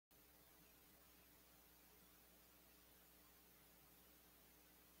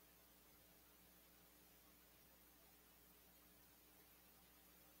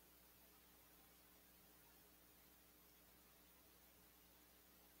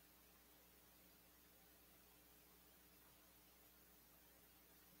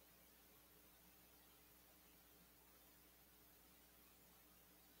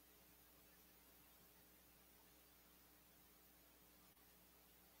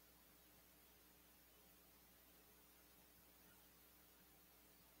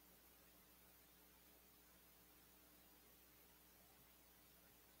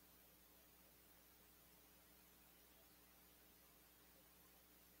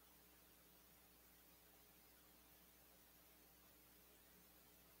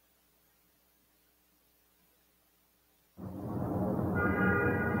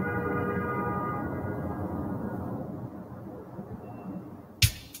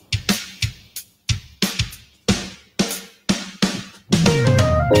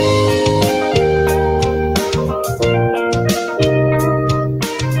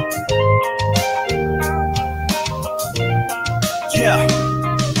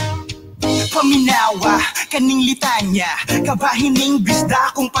minawa, kaning litanya, kabahining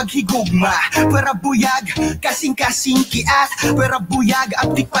bisda kong paghigugma. Para buyag, kasing-kasing kiat, para buyag,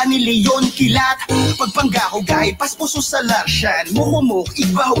 abdik pa ni Leon kilat. Pagpanggahog ay paspuso sa larsyan, muhumok,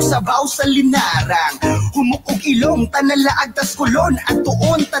 ibahog sabaw sa linarang. Humukog ilong, tanalaag tas kulon, at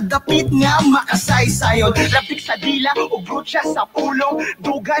tuon tadapit nga makasaysayon. Labik sa dila, ugrot siya sa pulong,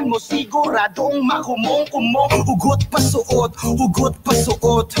 dugan mo siguradong makumong-kumong. Hugot pa suot, hugot pa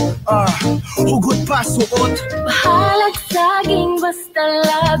suot, hugot pa suot. Bahalag saging, basta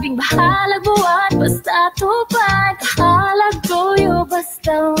labing, bahalag buwan, basta tupad. Bahalag toyo,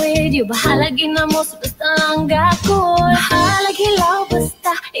 basta wedyo, bahalag inamos, basta langgakol. Bahalag hilaw,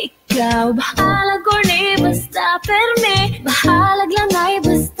 basta ikaw, bahalag korne, basta perme. Bahalag lanay,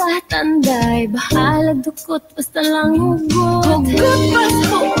 basta tanday, bahalag dukot, basta lang hugot. Hugot pa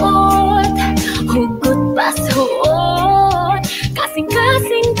suot, hugot pa suot,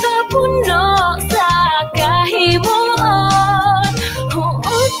 kasing-kasing tapuno sa kahimuon.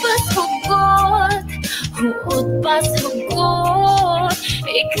 Huot pas hugot, huot pas hugot,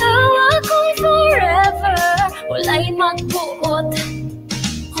 ikaw akong forever, wala'y magbuot.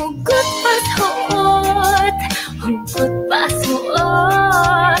 Hugot pas huot, hugot pas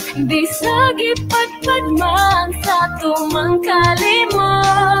huot, bisag ipagpad man sa tumang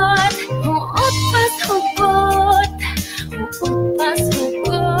kalimot. Huot pas hugot, hugot pas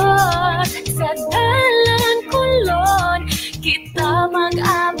hugot, sa dalan kulon kita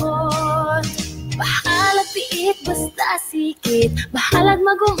mag-abot. Bahalag piit, basta sikit, bahalag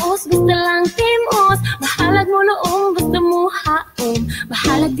magumos, basta lang timos. Bahalag mo noong, basta mo haom,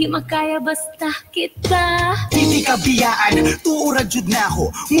 bahalag di makaya, basta kita. Hindi ka biyaan, tuura jud na ako,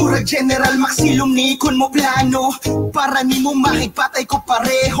 mura Heneral Maxilom ni kun mo plano. Para ni mo makipatay ko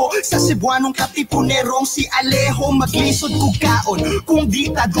pareho, sa Cebuanong katipunerong si Alejo. Maglisod ko kaon, kung di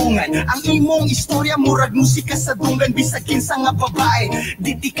tadungan, ang imong istorya murag musika sa dungan. Bisag kinsa nga babae,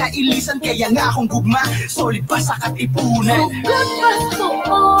 di ka ilisan, kaya nga akong gugma, solid pa sa katipunan. Hugot pa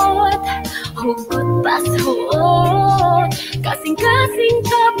suot, hugot pa suot, kasing-kasing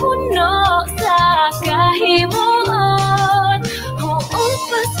tapuno sa kahimuon. Huot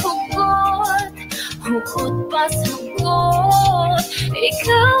pa sugot, hugot pa sugot,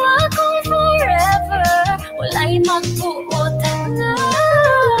 ikaw akong forever, wala'y magbuot.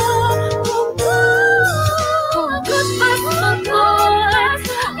 Hugot pa sugot,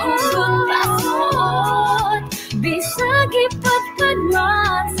 hugot pa suot, bisag ipagpad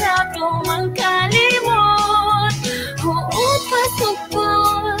man sa tumang kalimot. Huot pa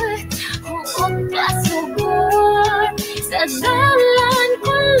sugot, huot pa sugot, sa dalan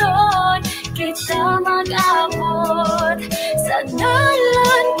kulon kita mag-abot. Sa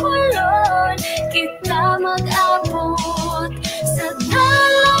dalan kulon kita mag-abot. Sa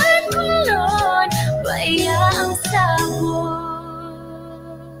dalan kulon baya ang sabot.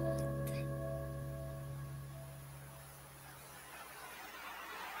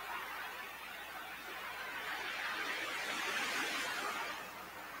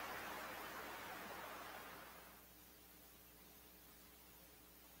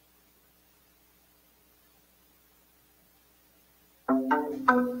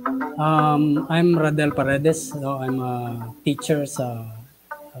 I'm Radel Paredes. So I'm a teacher sa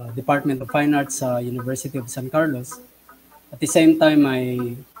Department of Fine Arts sa University of San Carlos. At the same time,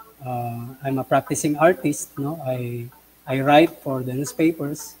 I'm a practicing artist. No, I write for the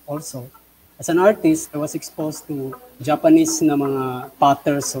newspapers also. As an artist, I was exposed to Japanese na mga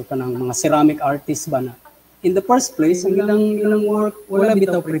potters o kanang mga ceramic artists ba na. In the first place, ang ilang work wala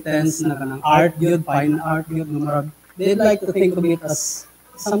bitaw pretense na kanang art yun, fine art yun, they'd like to think of it as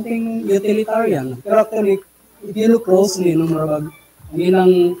something utilitarian. Pero actually, if you look closely, ang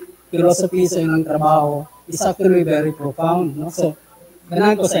ilang philosophy sa ilang trabaho is actually very profound. No? So,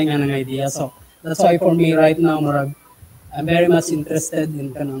 ganahan ko sa inyo ng idea. So, that's why for me right now, I'm very much interested in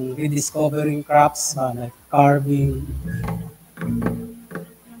kanang rediscovering crafts like carving,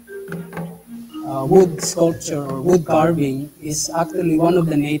 wood sculpture or wood carving is actually one of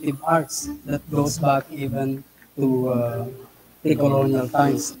the native arts that goes back even to pre-colonial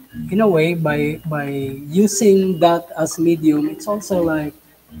times. In a way, by using that as medium, it's also like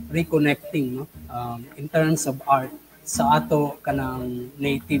reconnecting, no? In terms of art sa ato kanang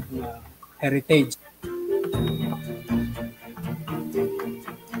native na heritage.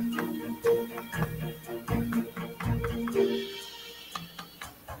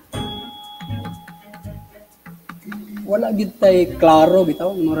 Wala gid tay klaro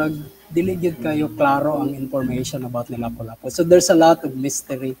bitaw, murag dili gid kayo klaro ang information about nila Lapu-Lapu. So there's a lot of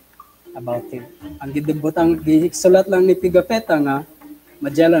mystery about him. Ang gidibutang gisulat lang ni Pigapetta nga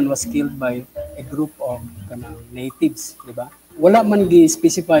Magellan was killed by a group of natives, di ba? Wala man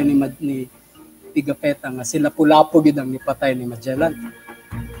gi-specify ni Pigafetta nga sila Lapu-Lapu gid ang nipatay ni Magellan.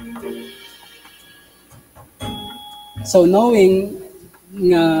 So knowing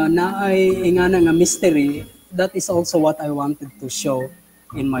nga naay ingana nga mystery, that is also what I wanted to show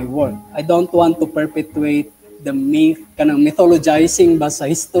in my work. I don't want to perpetuate the myth, kanang mythologizing ba sa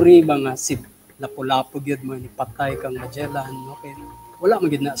history ba nga si Lapu-Lapu gyud mo nipatay kang Magellan, okay? Wala man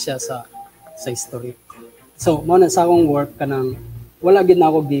gid na siya sa history. So mo na sa akong work kanang wala gid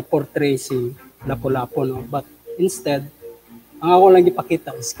na ako gi-portray si Lapu-Lapu, no? But instead, ang ako lang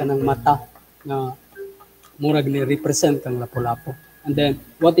gipakita is kanang mata na murag ni represent kang Lapu-Lapu. And then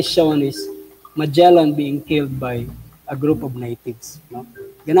what is shown is Magellan being killed by a group of natives, no?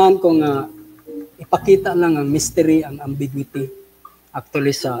 Ganahan ko nga ipakita lang ang mystery, ang ambiguity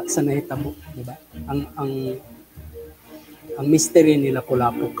actually sa nahitabo, di ba? Ang mystery ni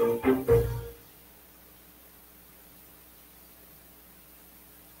Lapu-Lapu.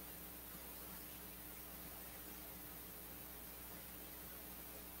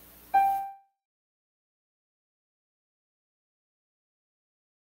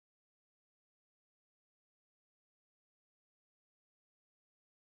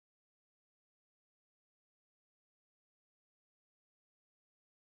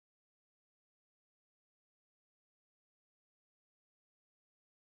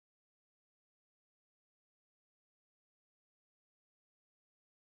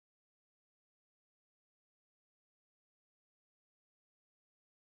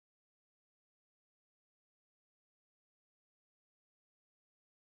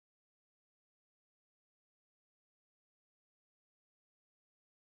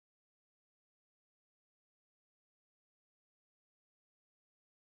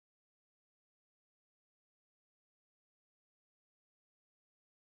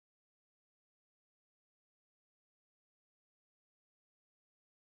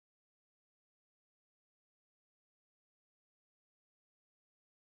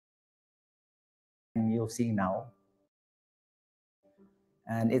 Using now,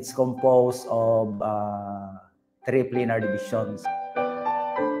 and it's composed of 3 planar divisions.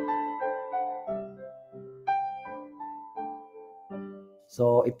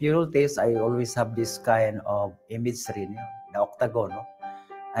 So if you notice, I always have this kind of imagery, the octagon, no?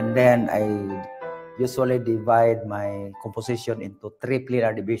 And then I usually divide my composition into 3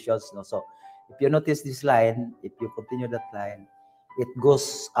 planar divisions, no? So if you notice this line, if you continue that line, it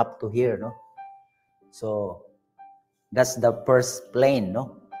goes up to here, no? So that's the first plane,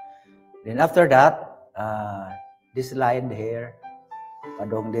 no? Then after that, this line here,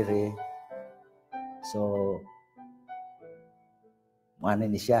 padong dire. So, ano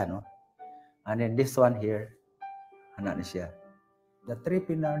ni siya, no? And then this one here, ano ni siya. The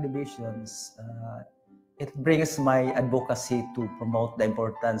 3 planar divisions, it brings my advocacy to promote the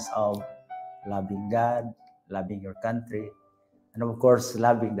importance of loving God, loving your country, and of course,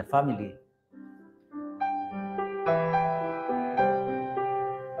 loving the family.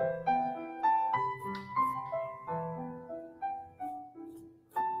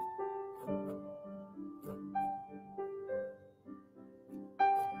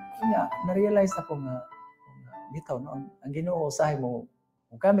 Na-realize ako nga bitaw no ang Ginoo usahay mo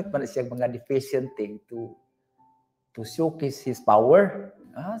gamit man siya mga deficient thing to showcase his power.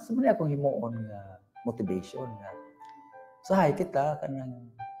 Sumali akong himuon nga motivation nga usahay kita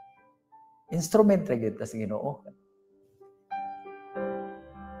kanang instrument ra gyud ta sa Ginoo.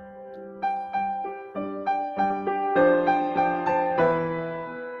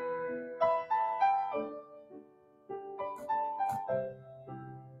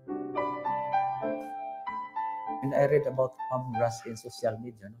 And I read about palm grass in social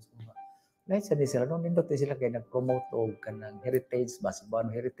media. No? So, lahat sa sila, no? Nindot sila kayo nag-promote o kanang heritage ba?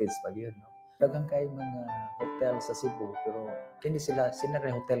 Cebuano heritage pa yun. No? Dagang kayo mga hotel sa Cebu, pero hindi sila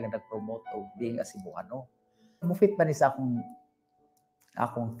hotel na nag-promote o being a Cebuano. Mufit pa ni sa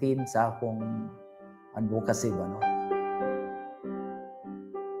akong theme, sa akong advocacy ba? No?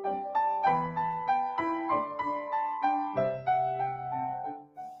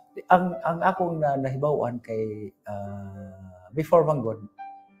 Ang akong nahibawan kay before manggod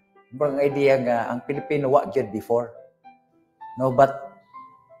ang idea nga ang Pilipino wa gyud before, no, but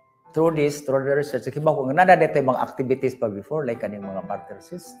through the research kibaw ko nga nada tay mga activities pa before like kaning mga barter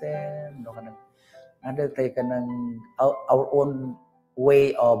system, no, kanang nada tay kanang our own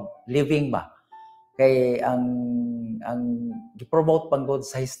way of living ba kay ang gi-promote panggod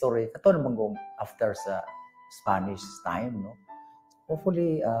sa history kato naman gong after sa Spanish time, no.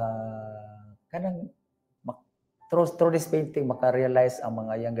 Hopefully, kanang through this painting, maka-realize ang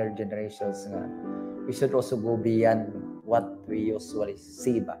mga younger generations nga we should also go beyond what we usually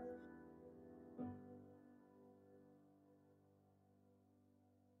see ba.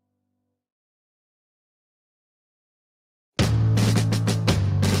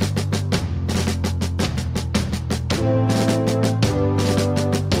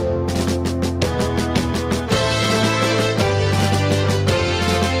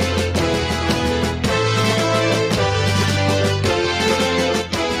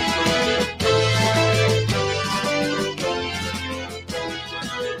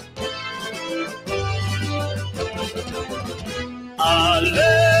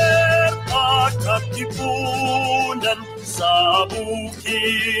 Alerta katipunan sa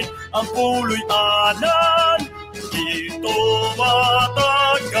bukid, ang puloy anan, dito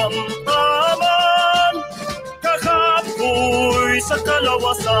matagamtaman. Kakapoy sa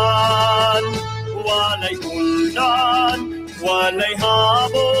kalawasan, walay ulan, walay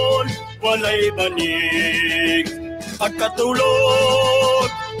habon, walay banig. Pagkatulog,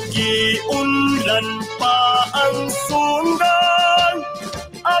 giunlan pa ang sundan,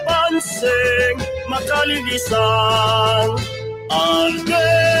 abanseng makalilisan.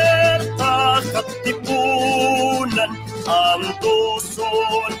 Alerta katipunan, ang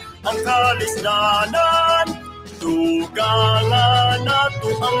tuson, ang kalisdanan. Dugangan nato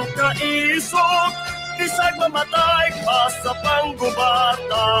ang kaisog, isag mamatay pa sa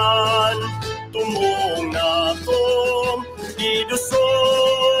panggubatan. Tumong natong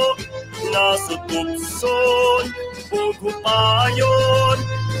idusok, nasa tupson, pugupayon,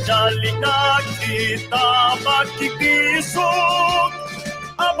 dali na kita magkikisok,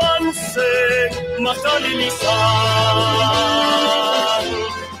 abanseng makalilisan.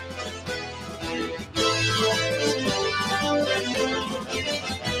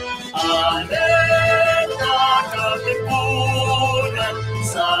 Alerta katipunan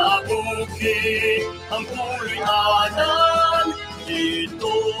sa bukid, ang puloy anan,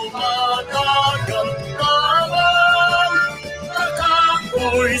 dito matagamtaman.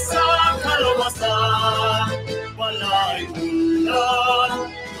 Kakapoy sa kalawasan, walay ulan,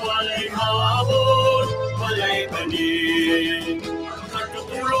 walay habon, walay banig.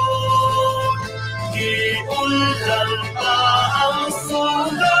 Pagkatulog, giunlan pa ang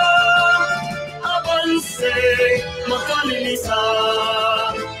sundan, abanseng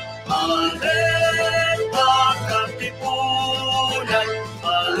makalilisan. Alerta katipunan,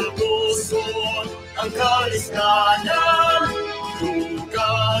 ang tuson, ang kalisdanan.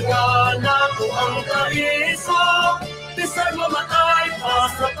 Dugangan nato ang kaisog, bisag mamatay pa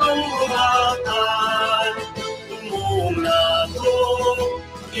sa panggubatan. Tumong nato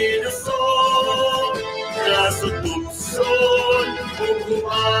inusog, nasa tupson,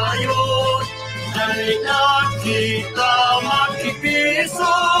 pugupayon, dali na kita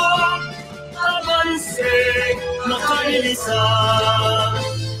magkikisog, abanseng makalilisan.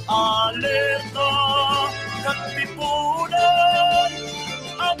 Alerta katipunan,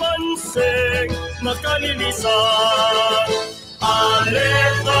 abanseng makalilisan.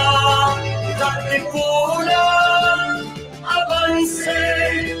 Alerta katipunan,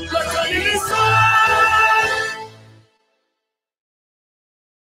 abanseng makalilisan.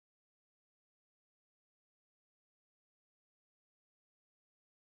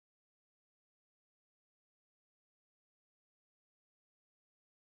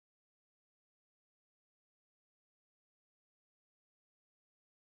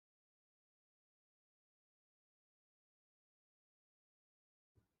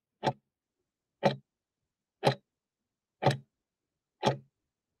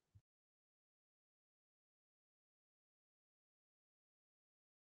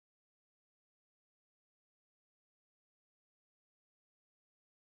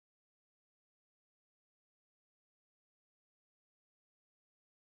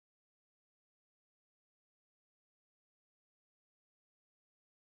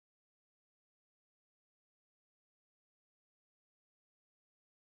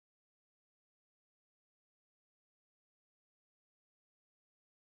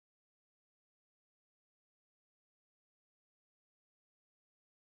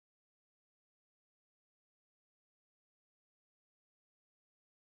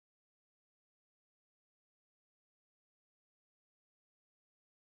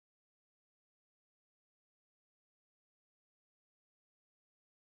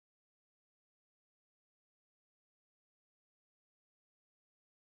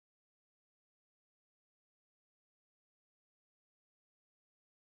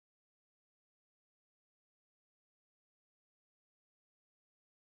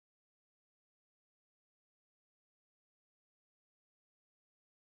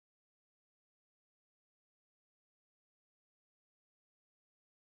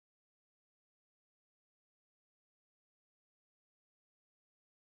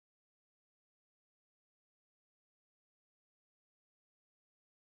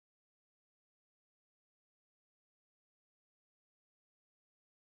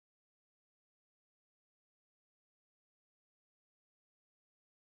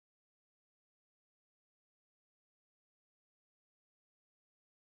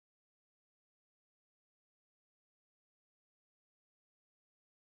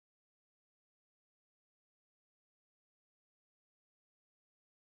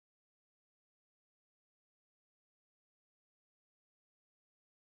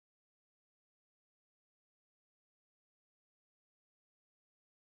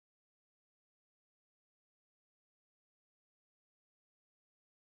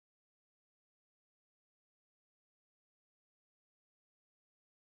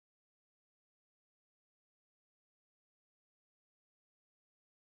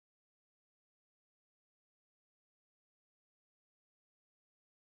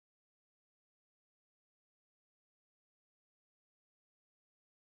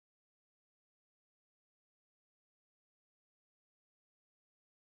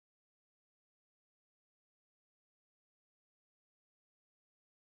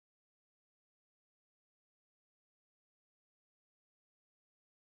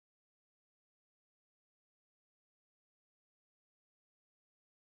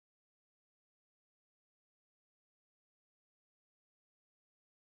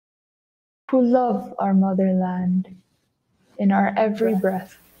 who love our motherland in our every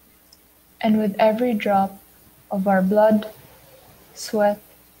breath, and with every drop of our blood, sweat,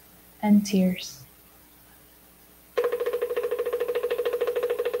 and tears.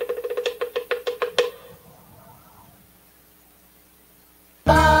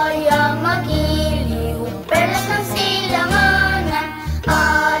 Bayang magiliw, perlas ng silanganan,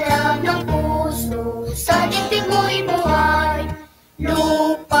 alam ng puso, sa dibdib mo'y buhay.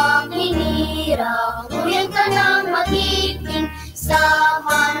 Lupang hinirang, buyan ka ng magiging, sa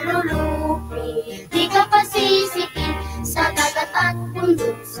manlulupi, di ka pasisikin, sa dagat at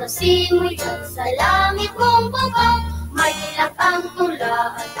bundok, sa simoy at sa langit mong bubong, may dilak ang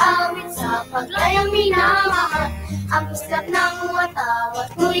tula at awit sa paglayang minamahal. Ang puslat ng watawat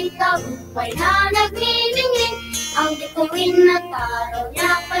mo'y tagumpay na nagniningning, ang bituin na taraw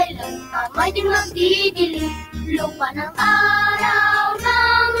niya kailan kamay di magdidilim. Lupa ng araw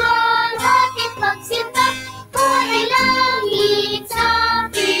ng bakit pagsinta, buhay langit sa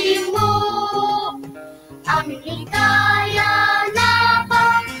piling mo. Aming ligaya na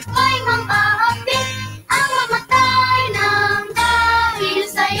pa ay mangkahapit, ang mamatay ng dahil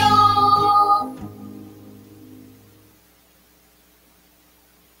sa'yo.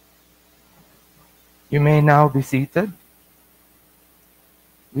 You may now be seated.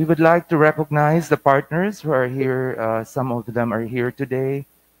 We would like to recognize the partners who are here. Some of them are here today.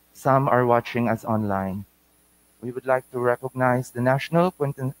 Some are watching us online. We would like to recognize the National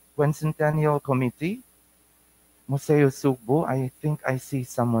Quincentennial Committee, Museo Sugbo. I think I see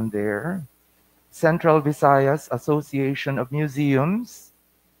someone there. Central Visayas Association of Museums,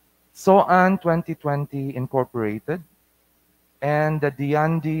 𝙂𝙀𝙚 2020 Incorporated, and the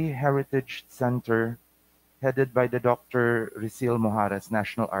Diyandi Heritage Center, headed by the Dr. Radel Paredes,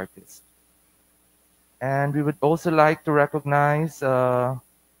 national artist. And we would also like to recognize,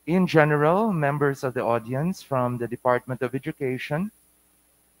 in general, members of the audience from the Department of Education,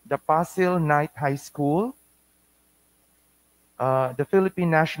 the Pasil Night High School, the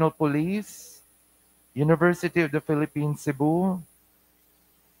Philippine National Police, University of the Philippines, Cebu,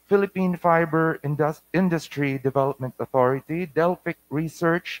 Philippine Fiber Industry Development Authority, 𝙬𝘀𝘀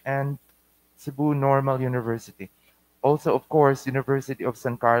Research, and Cebu Normal University. Also, of course, University of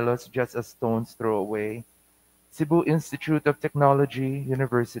San Carlos, just a stone's throw away. Cebu Institute of Technology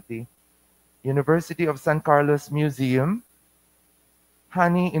University, University of San Carlos Museum,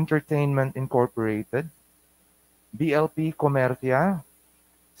 Honey Entertainment Incorporated, BLP Comercia,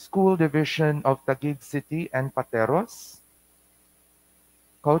 School Division of Taguig City and Pateros,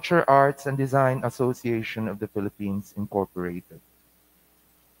 Culture, Arts, and Design Association of the Philippines Incorporated.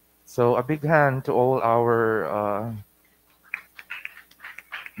 So a big hand to all our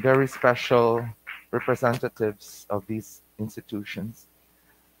very special representatives of these institutions.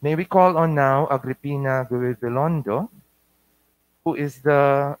 May we call on now Agrippina Guevelondo, who is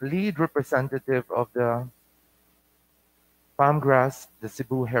the lead representative of the Palmgrass, the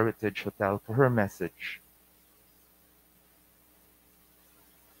Cebu Heritage Hotel, for her message.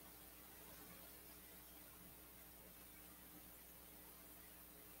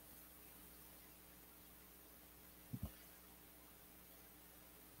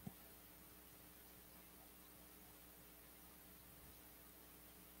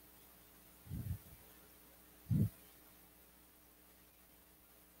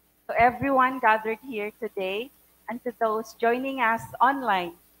 To everyone gathered here today and to those joining us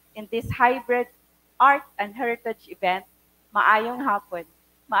online in this hybrid art and heritage event, maayong hapon.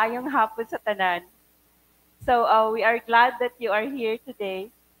 Maayong hapon sa tanan. So we are glad that you are here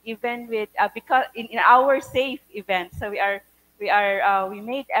today, even with because in our safe event. So we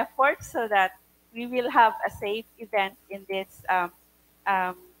made efforts so that we will have a safe event in this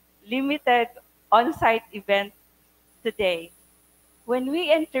limited on-site event today. When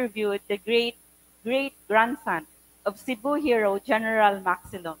we interviewed the great-grandson of Cebu hero General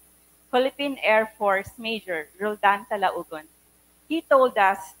Maxilom, Philippine Air Force Major Roldan Talaugon, he told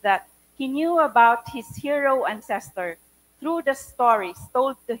us that he knew about his hero ancestor through the stories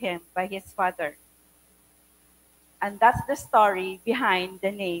told to him by his father. And that's the story behind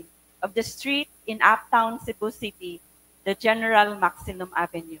the name of the street in uptown Cebu City, the General Maxilom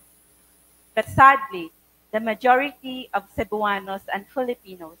Avenue. But sadly, the majority of Cebuanos and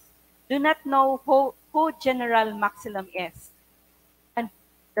Filipinos do not know who General Maxilom is and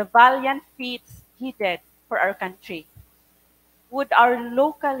the valiant feats he did for our country. Would our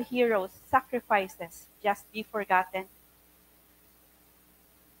local heroes' sacrifices just be forgotten?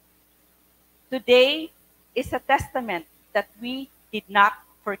 Today is a testament that we did not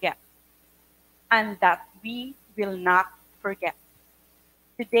forget and that we will not forget.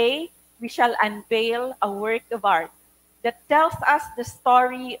 Today, we shall unveil a work of art that tells us the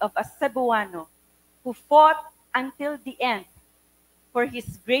story of a Cebuano who fought until the end for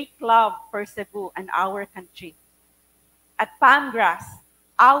his great love for Cebu and our country. At Palmgrass,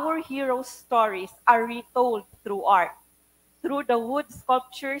 our heroes' stories are retold through art, through the wood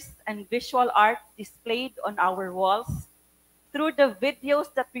sculptures and visual art displayed on our walls, through the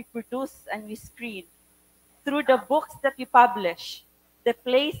videos that we produce and we screen, through the books that we publish, the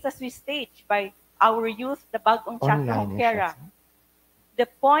plays that we stage by our youth, the Bagong Online Chakra, the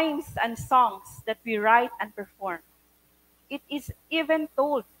poems and songs that we write and perform. It is even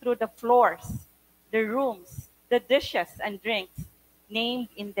told through the floors, the rooms, the dishes and drinks named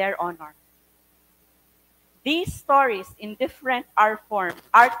in their honor. These stories in different art forms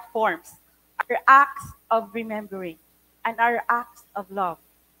are acts of remembering and are acts of love.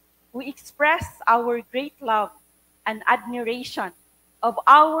 We express our great love and admiration of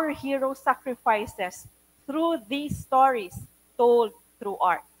our hero sacrifices through these stories told through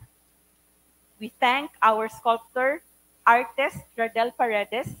art. We thank our sculptor, artist Radel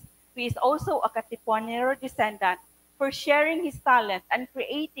Paredes, who is also a Katipuanero descendant, for sharing his talent and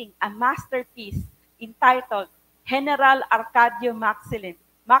creating a masterpiece entitled Heneral Arcadio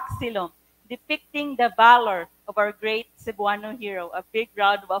Maxilom, depicting the valor of our great Cebuano hero. A big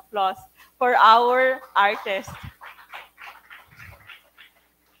round of applause for our artist.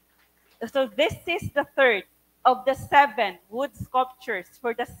 So this is the third of the 7 wood sculptures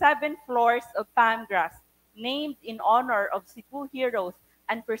for the 7 floors of Palmgrass, named in honor of Cebu heroes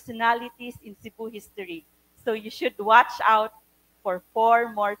and personalities in Cebu history. So you should watch out for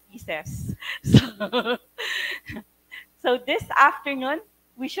 4 more pieces. So this afternoon,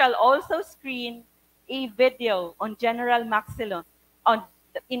 we shall also screen a video on General Maxilom,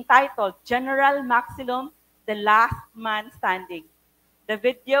 entitled General Maxilom, the Last Man Standing. The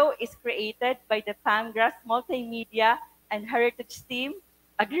video is created by the Palmgrass Multimedia and Heritage Team,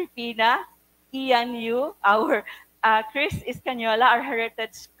 Agripina, Ian Yu, our Chris Iscaniola, our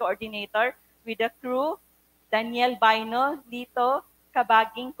Heritage Coordinator, with the crew, Daniel Baino, Lito,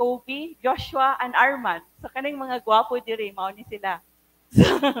 Kabaging, Kobe, Joshua, and Arman. So kaning mga gwapo diri, mao ni sila.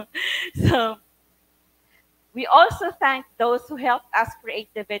 So we also thank those who helped us create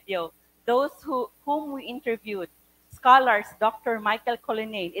the video, those whom we interviewed. Scholars, Dr. Michael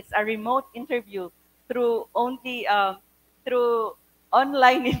Colonnade. It's a remote interview through through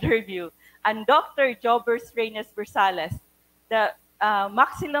online interview. And Dr. Jobers Reyes Bersales, the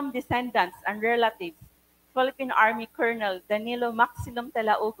Maxilom descendants and relatives, Philippine Army Colonel Danilo Maxilom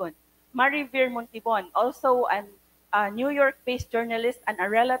Talaugon, Marivir Montibon, also a New York-based journalist and a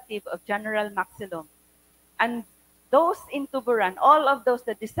relative of General Maxilom. And those in Tuburan, all of those,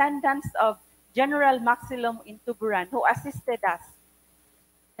 the descendants of General Maxilom in Tuburan, who assisted us.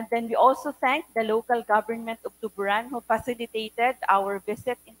 And then we also thank the local government of Tuburan, who facilitated our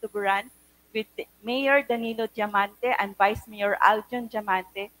visit in Tuburan, with Mayor Danilo Diamante and Vice Mayor Aljon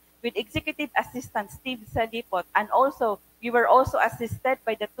Diamante, with Executive Assistant Steve Salipot, and also we were also assisted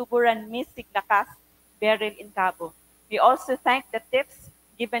by the Tuburan Miss Siglakas, Beryl Incabo. We also thank the tips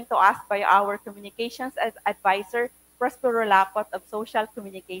given to us by our communications advisor, Prospero Lapot of Social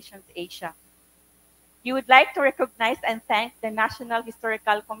Communications Asia. We would like to recognize and thank the National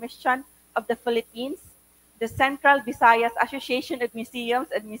Historical Commission of the Philippines, the Central Visayas Association of Museums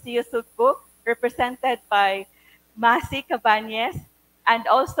and Museo Sugbo, represented by Masi Cabañez, and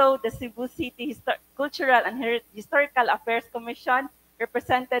also the Cebu City Cultural and Historical Affairs Commission,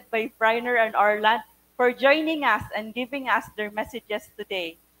 represented by Freiner and Orland, for joining us and giving us their messages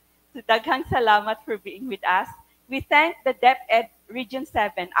today. So daghang salamat for being with us. We thank the DepEd Region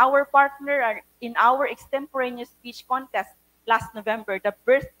 7, our partner in our extemporaneous speech contest last November, the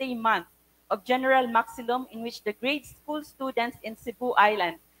birthday month of General Maxilom, in which the grade school students in Cebu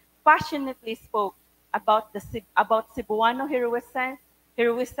Island passionately spoke about Cebuano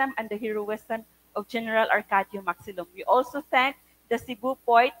heroism and the heroism of General Arcadio Maxilom. We also thank the Cebu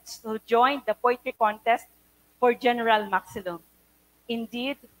poets who joined the poetry contest for General Maxilom.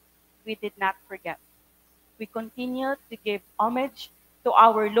 Indeed, we did not forget. We continue to give homage to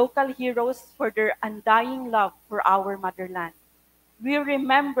our local heroes for their undying love for our motherland. We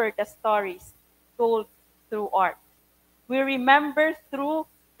remember the stories told through art. We remember through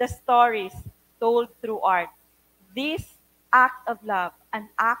the stories told through art. This act of love, an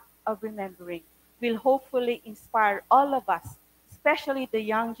act of remembering, will hopefully inspire all of us, especially the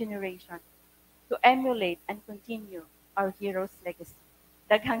young generation, to emulate and continue our heroes' legacy.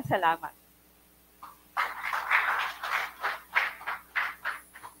 Daghang salamat.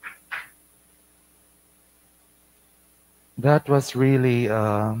 That was really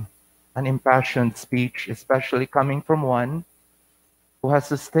an impassioned speech, especially coming from one who has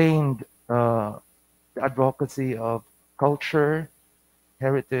sustained the advocacy of culture,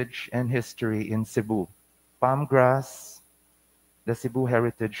 heritage, and history in Cebu. Palm Grass, the Cebu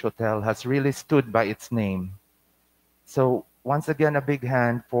Heritage Hotel, has really stood by its name. So once again, a big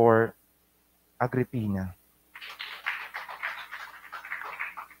hand for Agripina.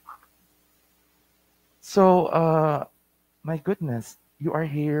 So, my goodness, you are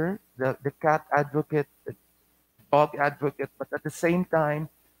here, the cat advocate, the dog advocate, but at the same time,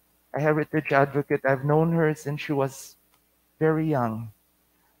 a heritage advocate. I've known her since she was very young.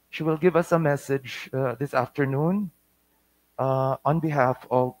 She will give us a message this afternoon on behalf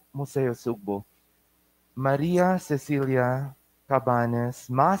of Museo Sugbo. Maria Cecilia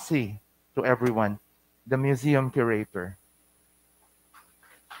Cabanes Masi to everyone, the museum curator.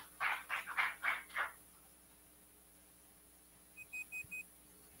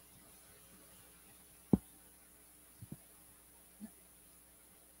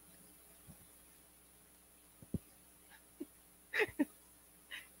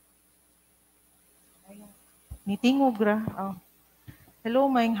 Nitingog ra. Oh. Hello,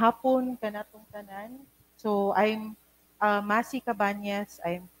 maayong hapon kanatong tanan. So I'm Masi Cabañas.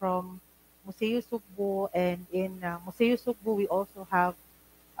 I'm from Museo Sugbo, and in Museo Sugbo we also have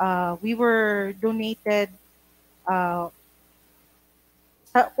we were donated sa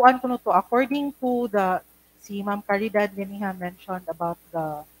kuan ko no to according to the si Ma'am Caridad Ganiha mentioned about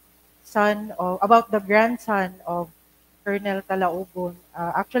the about the grandson of Colonel Talaogon.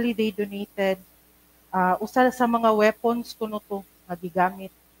 Actually they donated usa sa mga weapons kuno to nga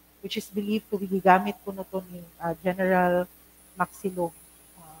gigamit, which is believed to be gigamit kuno to ni General Maxilom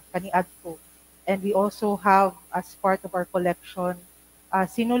kaniadto. And we also have as part of our collection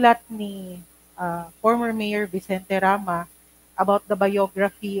sinulat ni former Mayor Vicente Rama about the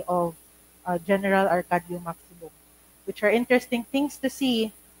biography of General Arcadio Maxilom, which are interesting things to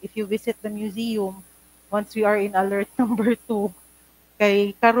see if you visit the museum once we are in alert number 2.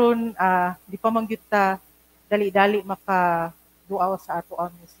 Kay karon di pa man gyud ta dali-dali makaduaw sa ato ang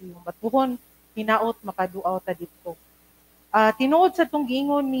museum. But buhon hinaot makaduaw ta dito. Tinuod sa tong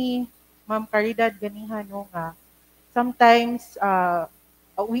giingon ni Ma'am Caridad ganiha no nga sometimes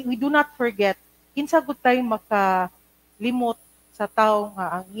we do not forget kinsa gud tayo makalimot sa tawo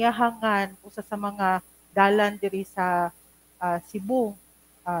nga ang iyahangan usa sa mga dalan diri sa Cebu.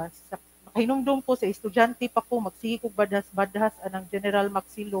 Sa hinumdum ko sa estudyante pa ko, magsige kog badhas-badhas anang General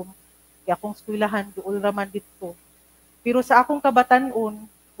Maxilom, kaya akong eskwelahan, duol raman dito. Pero sa akong kabatanon,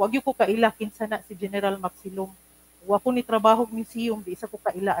 wag ko kaila kinsa na si General Maxilom. Wa ko ni trabaho museum, di isa ko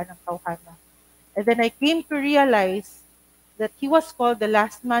kailaan ang tawhana. And then I came to realize that he was called the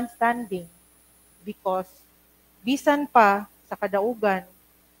last man standing because bisan pa sa kadaugan,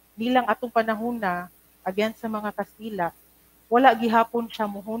 nilang atong panahona against sa mga Kastila, wala gihapon siya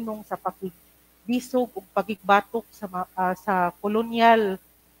muhunong sa pakigbisog ug pagigbatok sa kolonyal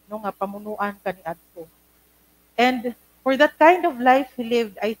no nga pamunuan kaniadto. And for that kind of life he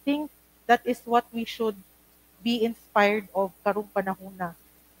lived, I think that is what we should be inspired of karong panahona.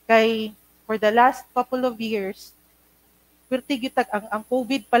 Kay for the last couple of years, pertigitag ang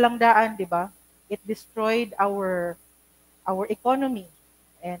COVID palang daan, di ba? It destroyed our economy.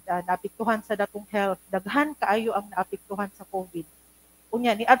 And naapektuhan sa datong health. Daghan kaayo ang naapektuhan sa COVID.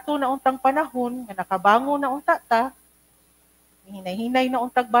 Unya, ni adto na untang panahon, nga nakabango na unta ta, hinay-hinay na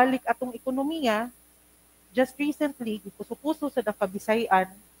untag balik atong ekonomiya, just recently, puso-puso sa Kabisayan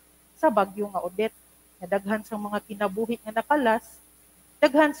sa bagyo nga Odette, na daghan sa mga kinabuhi nga nakalas,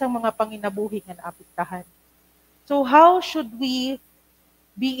 daghan sa mga panginabuhi nga naapektahan. So how should we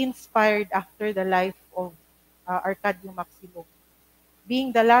be inspired after the life of Arcadio Maxilom?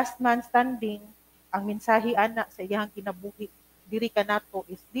 Being the last man standing, ang mensahe ana sa iyang kinabuhi diri kanato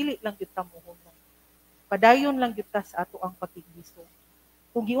is dili lang gyud ta mohunong. Padayon lang gyud ta sa ato ang pakigbisog.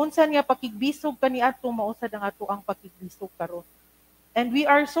 Kung giunsa niya pakigbisog kaniadto, mausad ang ato ang pakigbisog karon. And we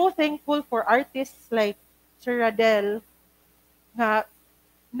are so thankful for artists like Sir Radel nga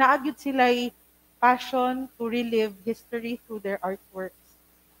naagyud sila'y passion to relive history through their artworks.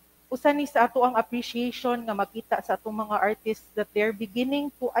 Usa ni sa ato ang appreciation nga makita sa atong mga artists that they're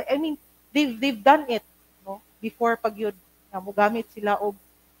beginning to, I mean, they've done it, no? Before pag yun, nga mogamit sila og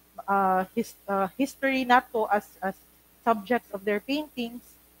history nato as subjects of their paintings.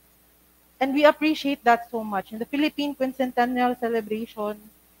 And we appreciate that so much. In the Philippine Quincentennial celebration,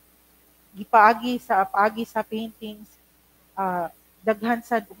 paagi sa paintings, daghan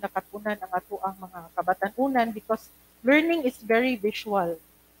sad og nakatunan ang ato ang mga kabatanunan because learning is very visual.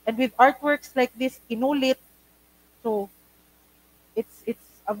 And with artworks like this, kinulit, so it's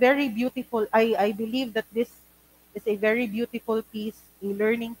a very beautiful, I believe that this is a very beautiful piece, a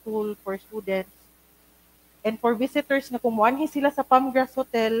learning tool for students and for visitors na kumuanhi sila sa Palmgrass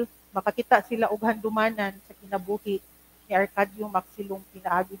Hotel, makakita sila og handumanan sa kinabuhi ni Arcadio Maxilom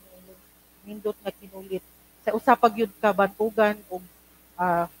pinaagi ni nindot nga kinulit. Sa usa pa gyud ka bantugan og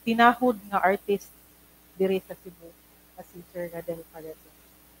tinahod nga artist diri sa Cebu, as si Sir Radel Paredes.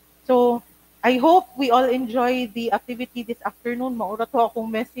 So, I hope we all enjoy the activity this afternoon. Maura to akong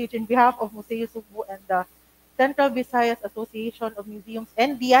message in behalf of Museo Sugbo and the Central Visayas Association of Museums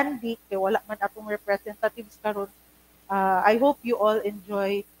and Diyandi, kay wala man atong representatives karon. I hope you all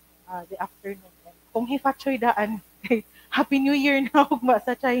enjoy the afternoon. Kung 𝙂𝙀𝙧𝙈 Happy New Year na ugma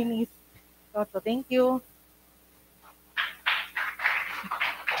sa Chinese. So thank you.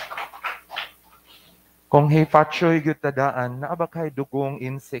 Kung 𝙂𝙀𝙧𝙈 naaba kay dugong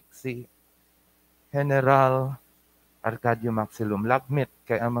insik si Heneral Arcadio Maxilom. Lagmit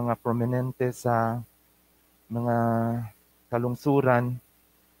kay ang mga prominente sa mga kalungsuran,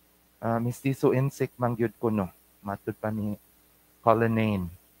 mistiso insik mangyud kuno, matud pa ni Colonane.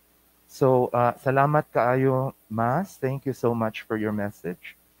 So, salamat kaayo, Mas. Thank you so much for your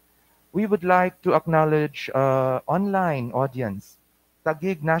message. We would like to acknowledge online audience.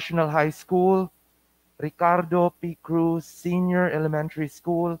 Taguig National High School, Ricardo P. Cruz Senior Elementary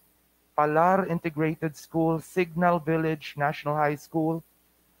School, Palar Integrated School, Signal Village National High School,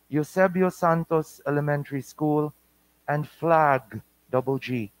 Eusebio Santos Elementary School, and FLAG,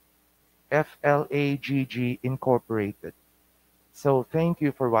 F-L-A-G-G Incorporated. So thank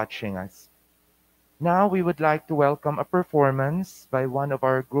you for watching us. Now we would like to welcome a performance by one of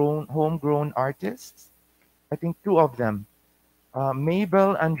our homegrown artists. I think two of them,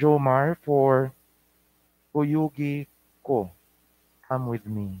 Mabel and Jomar for Kuyugi Ko. Come with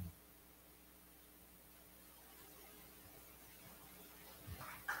me.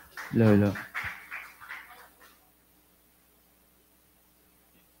 Lolo.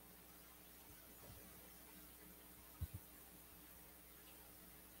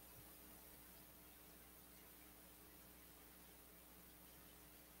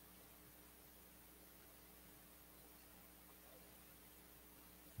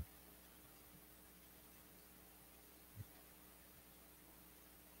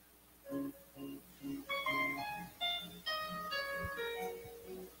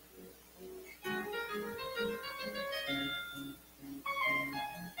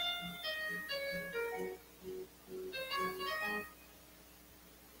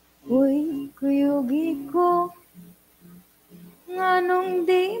 Uy, kuyugi ko, nganong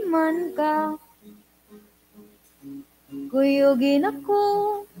di man ka, kuyugin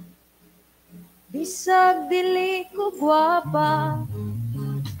ako, bisag dili ko gwapa,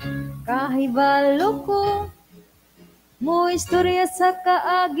 kahibalo ko, mo istorya sa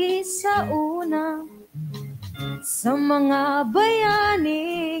kaagi sa una, sa mga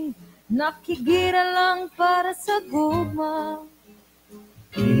bayaning, nakigira lang para sa gugma.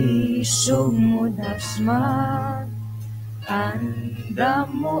 Isog mo dasma, anda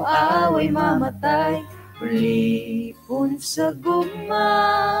mo away mamatay, ulipon sa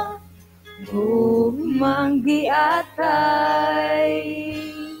gugma, gugmang giatay.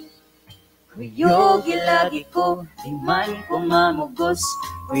 Kuyogi lagi ko, di man ko mamugos,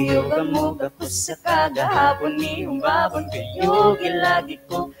 kuyoga mo ko sa kagahapon ni umbabon. Kuyogi lagi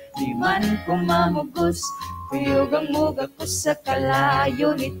ko, di man ko mamugos, kuyogang muga ko sa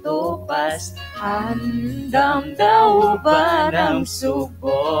kalayo nito pas, handam daw barang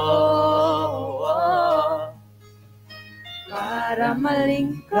Sugbo para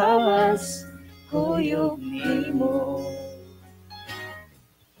malingkawas kuyog nimo.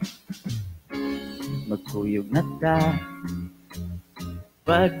 Magkuyog na ta,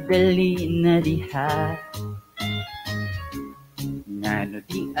 pagdali na diha, ngano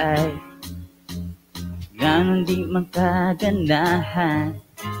di ay ganon di magkaganahan.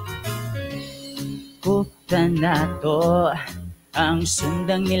 Kuta na to ang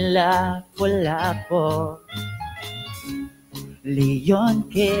sundang nila pula po, Leon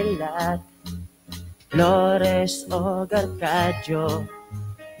Kilat, Flores o Arcadio.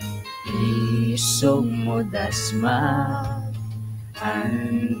 Isog mo dasma,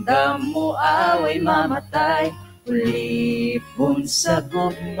 handa mo away mamatay, ulipon sa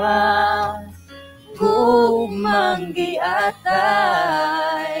gugma, gugmang giatay.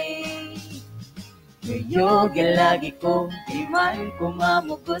 Kuyogi lagi ko, di man ko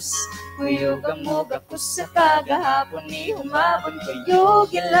mamugos, kuyogang moga ko sa kagahapon ni humabon.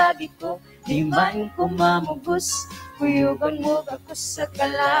 Kuyogi lagi ko, di man ko mamugos, kuyogang moga ko sa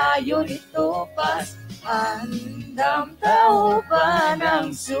kalayo nito pas, Andam tao ba ng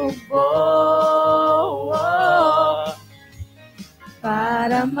Sugbo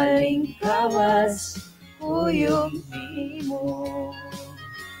para malingkawas kuyog nimo.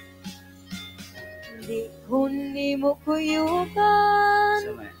 Di ko nimo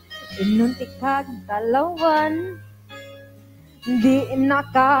kuyugan, inuntik kag talawan. Di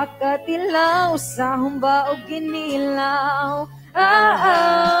nakakatilaw sa humba o ginilaw.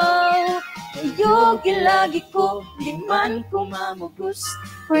 Kuyog lagi ko, di man ko mamugos.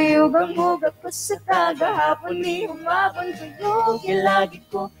 Kuyog ang muga ko sa kagahapon ni humabon. Kuyog lagi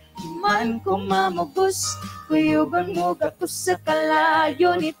ko, di man ko mamugos. Kuyog ang muga ko sa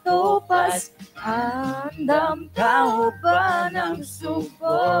kalayo nito pas. Andam tao ba ng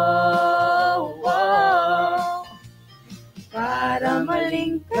Sugbo para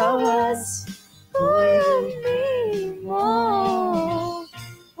malingkawas kuyog nimo,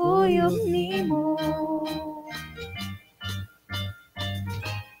 kuyog nimo.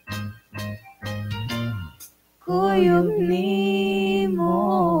 Kuyog nimo.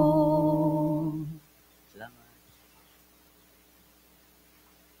 Salamat.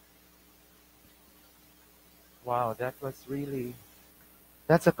 Wow, that was really,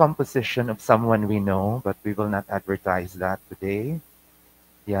 that's a composition of someone we know, but we will not advertise that today.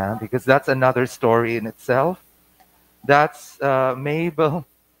 Yeah, because that's another story in itself. That's Mabel,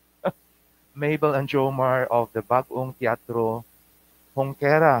 Mabel and Jomar of the Bagong Teatro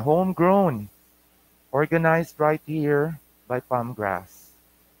Hongkera, homegrown, organized right here by Palmgrass,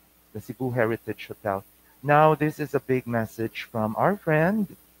 the Cebu Heritage Hotel. Now, this is a big message from our friend,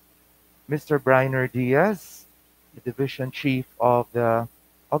 Mr. Briner Diaz, the Division Chief of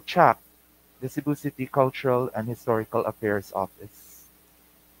CHAC, the Cebu City Cultural and Historical Affairs Office.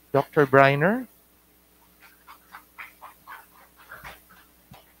 Dr. Briner.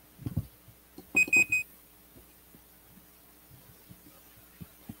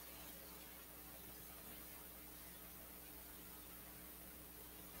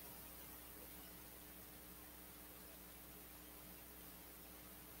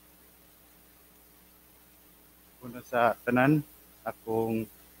 Una sa tanan, akong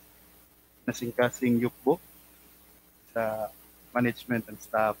nasingkasing yukbo sa management and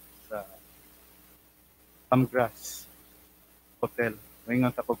staff sa Palmgrass Hotel.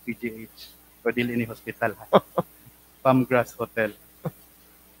 Maingon ako PGH, o dili ni hospital. Palmgrass Hotel.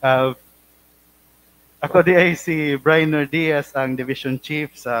 Ako di ay si Briner Diaz, ang Division Chief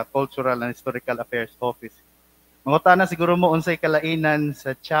sa Cultural and Historical Affairs Office. Mangutana siguro mo unsay kalainan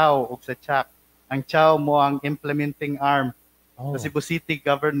sa CHAO o sa CHAC. Ang CHAO mo ang implementing arm sa Cebu City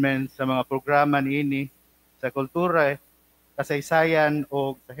Government sa mga programa niini sa kultura, kasaysayan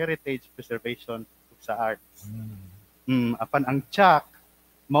o sa heritage preservation o sa arts. Apan ang CHAC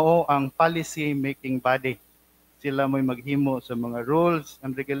mao ang policy making body. Sila mo'y maghimo sa mga rules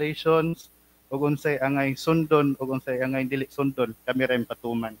and regulations ug unsay angay sundon ug unsay angay dili sundon, kami ray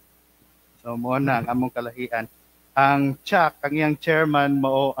patuman. So mo na ang among kalahian. Ang CHAC, ang iyang chairman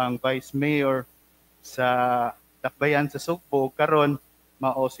mao ang Vice Mayor sa Dakbayan sa Sugbo, karon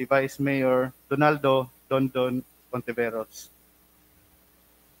mao si Vice Mayor Donaldo Dondon Contiveros.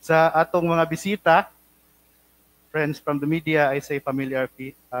 Sa atong mga bisita, friends from the media, I see familiar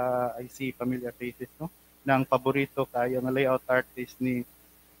faces, no? Nang paborito kayo nga layout artist ni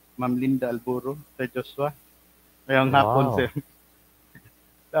Ma'am Linda Alburo sa Joshua. Ngayong hapon sir.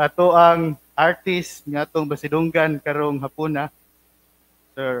 Sa ato ang artist nga atong basidunggan karong hapuna,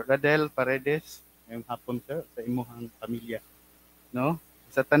 Sir Radel Paredes. Ngayong hapon sir sa imuhang pamilya, no?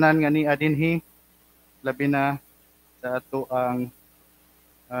 Sa tanan nga ni adinhi, labi na sa ato ang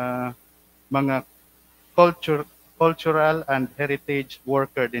mga cultural and heritage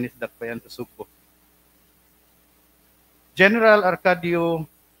worker din sa Dakbayan sa Sugbo. General Arcadio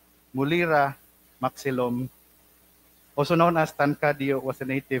Maxilom, also known as Tancadio, was a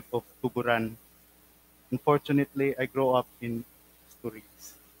native of Tuburan. Unfortunately, I grew up in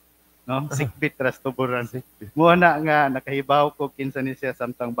Stories. No? Sikbit ras Tuburan. Muna nga nakahibaw ko kinsa ni siya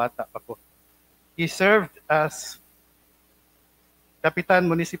samtang bata pa ko. He served as Kapitan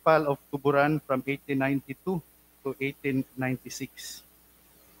Municipal of Tuburan from 1892 to 1896.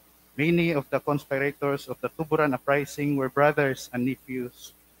 Many of the conspirators of the Tuburan uprising were brothers and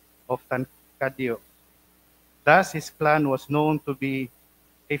nephews of Tancadio. Thus, his clan was known to be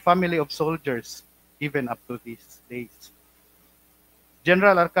a family of soldiers even up to these days.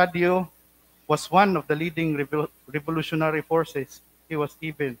 General Arcadio was one of the leading revolutionary forces. He was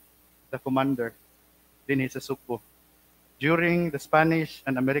even the commander din sa Sugbo during the Spanish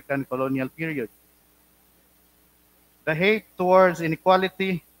and American colonial period. The hate towards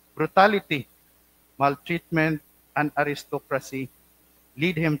inequality, brutality, maltreatment, and aristocracy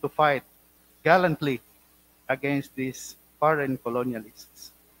lead him to fight gallantly against these foreign colonialists.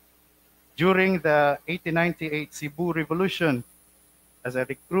 During the 1898 Cebu Revolution, as a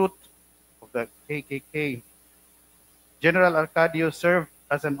recruit of the KKK, General Arcadio served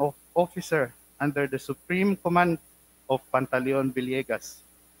as an officer under the supreme command of Pantaleon Villegas,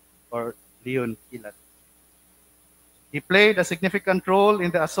 or Leon Kilat. He played a significant role in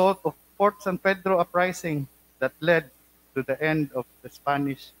the assault of Fort San Pedro uprising that led to the end of the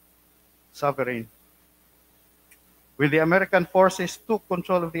Spanish sovereign. When the American forces took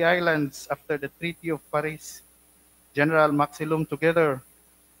control of the islands after the Treaty of Paris, General Maxilom, together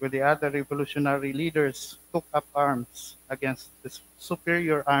with the other revolutionary leaders, took up arms against the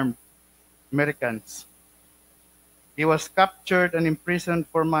superior armed Americans. He was captured and imprisoned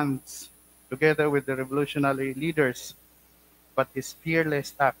for months together with the revolutionary leaders, but his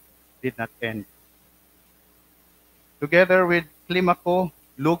fearless act did not end. Together with Climaco,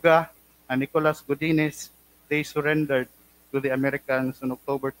 Luga, and Nicolas Godinez, they surrendered to the Americans on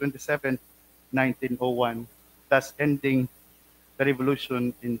October 27, 1901, thus ending the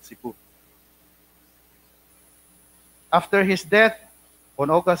revolution in Cebu. After his death on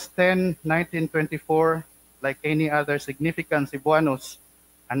August 10, 1924, like any other significant Cebuanos,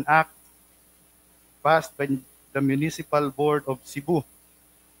 an act passed by the Municipal Board of Cebu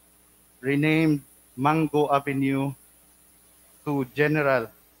renamed Mango Avenue to General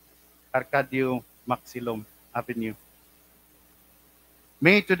Arcadio Maxilom Avenue.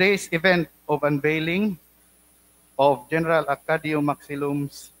 May today's event of unveiling of General Arcadio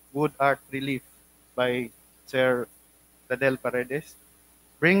Maxilom's wood art relief by Sir Radel Paredes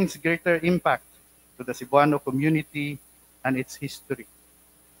brings greater impact to the Cebuano community and its history.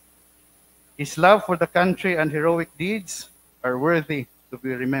 His love for the country and heroic deeds are worthy to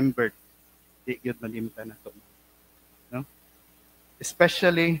be remembered. No?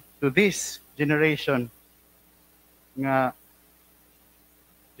 Especially to this generation, nga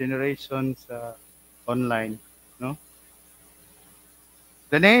generations online. No?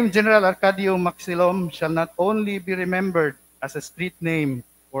 The name General Arcadio Maxilom shall not only be remembered as a street name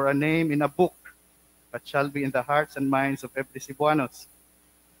or a name in a book, but shall be in the hearts and minds of every Cebuanos.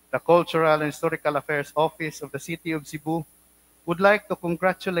 The Cultural and Historical Affairs Office of the City of Cebu would like to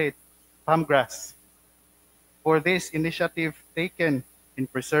congratulate PAMGRAS for this initiative taken in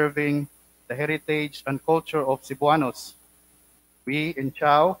preserving the heritage and culture of Cebuanos. We in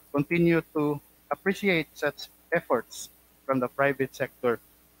𝙬 continue to appreciate such efforts from the private sector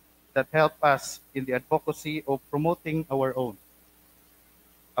that help us in the advocacy of promoting our own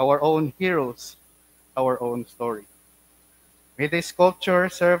heroes, our own story. May this sculpture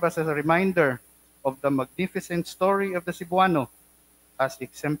serve as a reminder of the magnificent story of the Cebuano as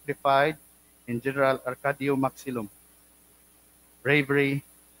exemplified in General Arcadio Maxilom. Bravery,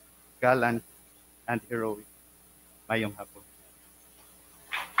 gallant, and heroic. Mayong hapon.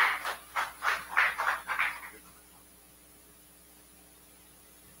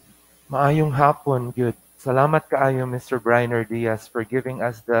 Maayong hapon, good. Salamat kaayo, Mr. Briner Diaz, for giving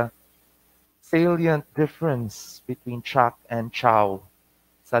us the salient difference between chak and 𝙬.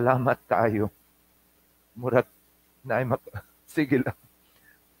 Salamat kaayo. Murag na ay sige lang.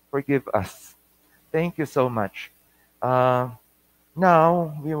 Forgive us. Thank you so much.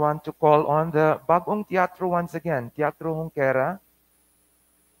 Now, we want to call on the bagong teatro once again. Teatro Junquera.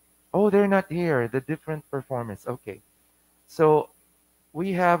 Oh, they're not here. The different performers. Okay. So,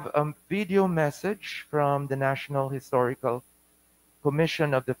 we have a video message from the National Historical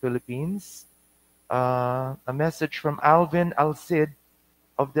Commission of the Philippines. A message from Alvin Alcid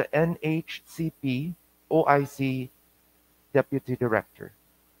of the NHCP OIC Deputy Director.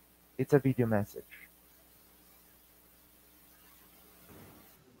 It's a video message.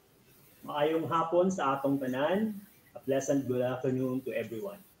 Maayong hapon sa atong tanan. A pleasant good afternoon to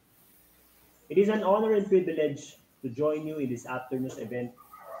everyone. It is an honor and privilege to join you in this afternoon's event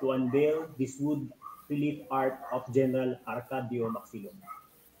to unveil this wood relief art of General Arcadio Maxilom,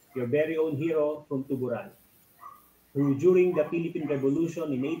 your very own hero from Tuburan, who during the Philippine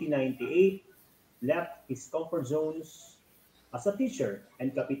Revolution in 1898 left his comfort zones as a teacher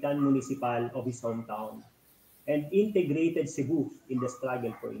and Kapitan Municipal of his hometown and integrated Cebu in the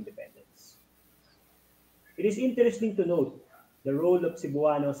struggle for independence. It is interesting to note the role of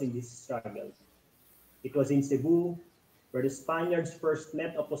Cebuanos in this struggle. It was in Cebu where the Spaniards first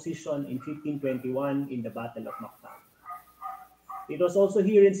met opposition in 1521 in the Battle of Mactan. It was also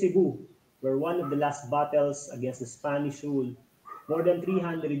here in Cebu where one of the last battles against the Spanish rule more than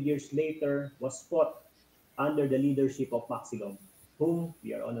 300 years later was fought under the leadership of Maxilom, whom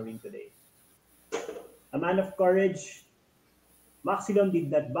we are honoring today. A man of courage, Maxilom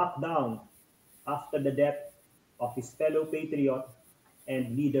did not back down after the death of his fellow patriot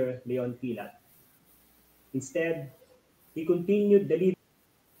and leader Leon Quilat. Instead, he continued the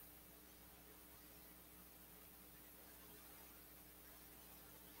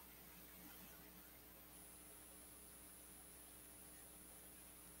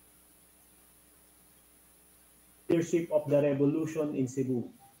leadership of the revolution in Cebu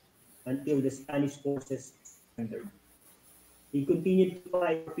until the Spanish forces surrendered. He continued to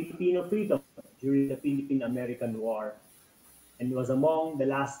fight for Filipino freedom during the Philippine-American War and was among the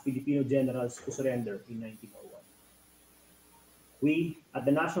last Filipino generals to surrender in 1901. We, at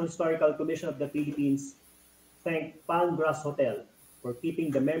the National Historical Commission of the Philippines, thank Palm Grass Hotel for keeping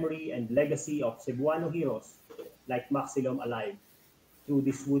the memory and legacy of Cebuano heroes like Maxilom alive through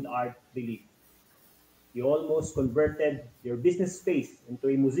this wood art relief. You almost converted your business space into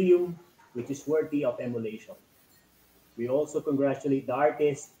a museum which is worthy of emulation. We also congratulate the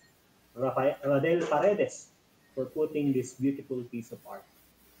artist, Radel Paredes, for putting this beautiful piece of art.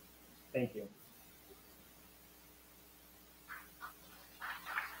 Thank you.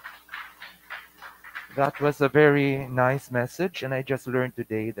 That was a very nice message, and I just learned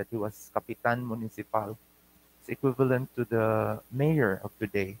today that he was Kapitan Municipal. It's equivalent to the mayor of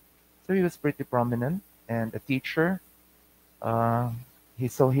today. So he was pretty prominent and a teacher. He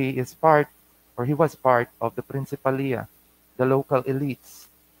is part, or he was part of the Principalia, the local elites.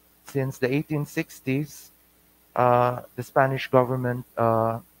 Since the 1860s, the Spanish government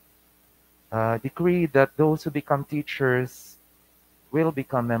decreed that those who become teachers will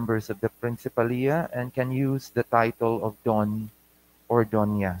become members of the Principalia and can use the title of Don or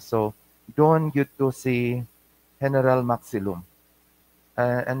Doña. So, Don 𝙂𝙀𝙧 Heneral Maxilom,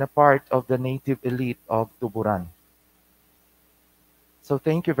 and a part of the native elite of Tuburan. So,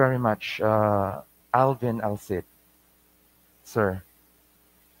 thank you very much, Alvin Alcid, sir.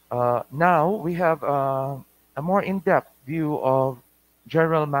 Now, we have a more in-depth view of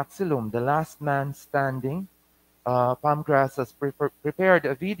General Maxilom, the last man standing. Palmgrass has prepared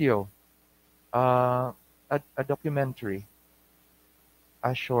a video, a documentary,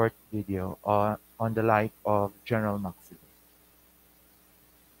 a short video on the life of General Maxilom.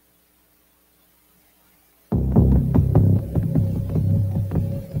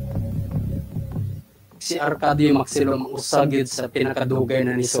 Si Arcadio Maxilom usagid sa pinakadugay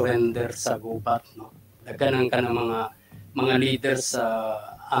na ni surrender sa gubat, no. Daghanan ka ng mga leaders sa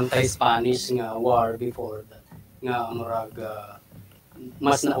anti-Spanish nga war before that. Nga murag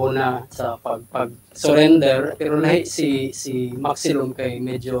mas nauna sa pag-surrender, pero lahi si Maxilom kay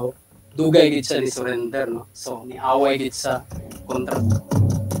medyo dugay gid sa ni surrender, no. So ni away gid sa kontra.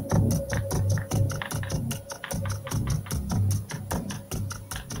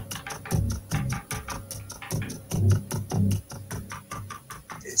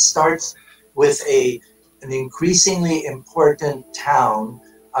 It starts with an increasingly important town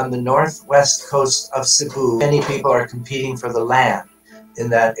on the northwest coast of Cebu. Many people are competing for the land in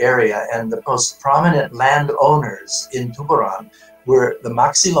that area, and the most prominent landowners in Tuburan were the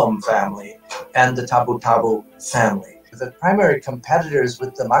Maxilom family and the Tabutabu family. The primary competitors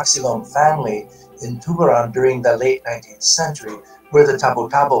with the Maxilom family in Tuburan during the late 19th century were the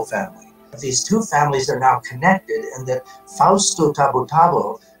Tabutabu family. These two families are now connected, and that Fausto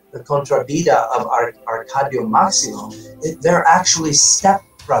Tabutabu, the contrabida of Arcadio Maxilom, they're actually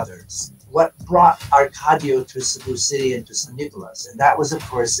stepbrothers. What brought Arcadio to Cebu City and to San Nicolas, and that was, of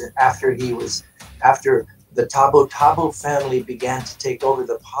course, after the Tabutabu family began to take over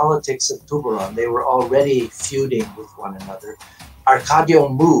the politics of Tuburan. They were already feuding with one another.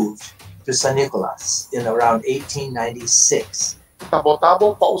 Arcadio moved to San Nicolas in around 1896.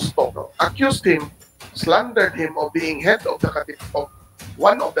 Tabutabu Fausto accused him, slandered him of being head of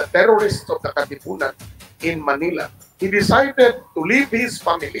one of the terrorists of the Katipunan in Manila. He decided to leave his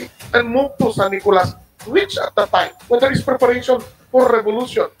family and move to San Nicolas, which at the time, when there is preparation for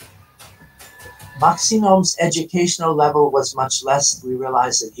revolution. Maxilom's educational level was much less. We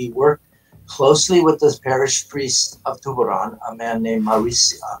realized that he worked closely with the parish priest of Tuburan, a man named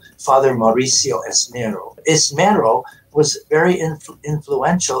Father Mauricio Esmero. Esmero was very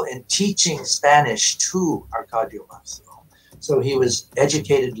influential in teaching Spanish to Arcadio Maxilom. So he was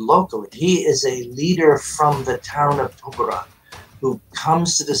educated locally. He is a leader from the town of Tuburan who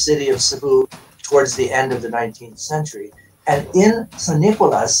comes to the city of Cebu towards the end of the 19th century. And in San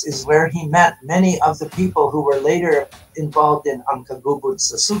Nicolas is where he met many of the people who were later involved in ang Kagubod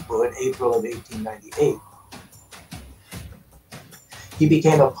sa Sugbo in April of 1898. He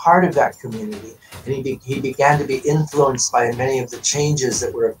became a part of that community, And he began to be influenced by many of the changes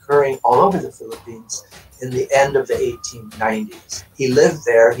that were occurring all over the Philippines in the end of the 1890s. He lived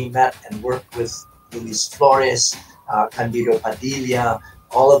there. He met and worked with Luis Flores, Candido Padilla,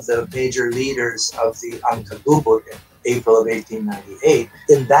 all of the major leaders of the 𝙂𝙀𝙧𝙖𝙡 in April of 1898.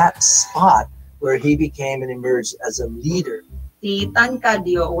 In that spot where he became and emerged as a leader. Si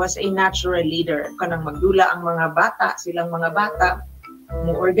𝙂𝙀𝙧𝙖𝙡 was a natural leader. Kanang magdula ang mga bata, silang mga bata,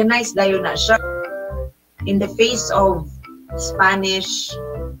 mo-organize dayon na siya. In the face of Spanish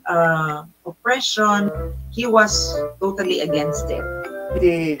oppression, he was totally against it.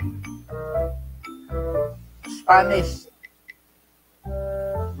 The Spanish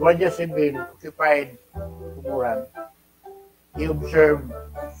Guardia Civil occupied Tuburan. He observed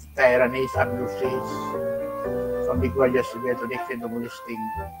tyrannies, abuses from the Guardia Civil to the extent of molesting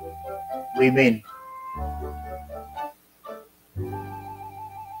women.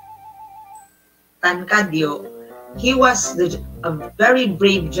 𝙂𝙀𝙧𝙖𝙡, he was a very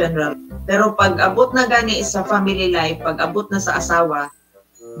brave general. Pero pag abot na gani sa family life, pag abot na sa asawa,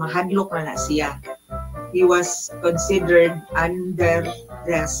 mahadlok na siya. He was considered under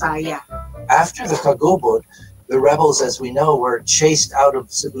the saya. After the 𝙂𝙀𝙧𝙖𝙡, the rebels, as we know, were chased out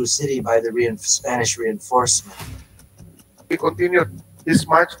of Cebu City by the Spanish reinforcement. He continued his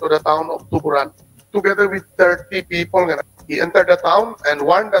march to the town of Tuburan together with 30 people. He entered the town and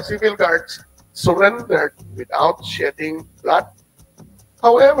warned the civil guards surrendered without shedding blood.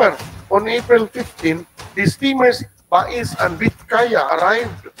 However, on April 15, the steamers 𝙂𝙀 and 𝙂𝙀𝘀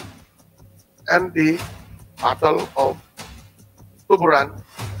arrived, and the Battle of Tuburan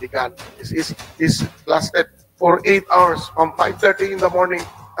began. This lasted for 8 hours, from 5:30 in the morning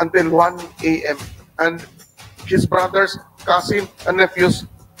until 1 a.m. And his brothers, cousin, and nephews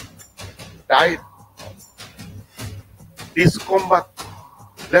died. This combat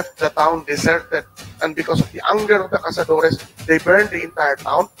left the town deserted, and because of the anger of the cazadores, they burned the entire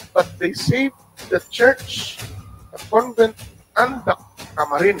town, but they saved the church, the convent, and the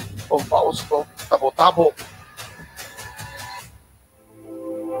kamarin of Fausto Tabo-Tabo.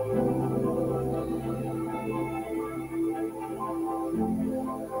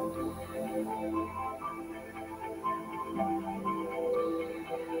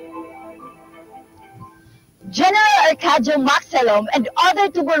 General Arcadio Maxilom and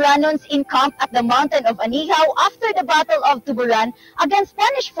other Tuburanons encamped at the mountain of Anihaw after the Battle of Tuburan against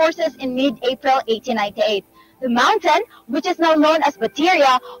Spanish forces in mid-April 1898. The mountain, which is now known as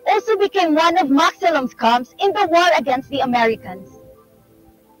Bateria, also became one of Maxilom's camps in the war against the Americans.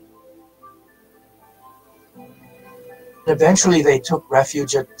 Eventually, they took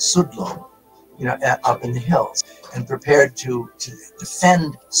refuge at Sudlon, up in the hills, and prepared to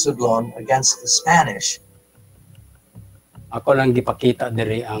defend Sudlon against the Spanish. Ako lang gipakita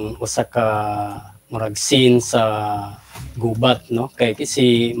diri ang usa ka murag scene sa gubat, no, kay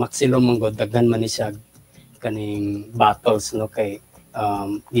si Maxilom manggod daghan man ni siya kaning battles, no, kay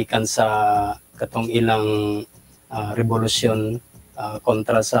gikan sa katong ilang revolusyon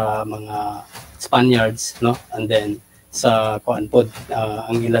kontra sa mga Spaniards, no, and then sa kuan pod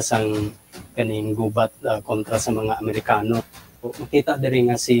ang ilasang kaning gubat kontra sa mga Amerikano. Makita diri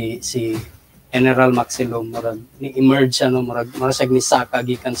nga si Heneral Maxilom murag ni emerge siya, no, murag siya nisaka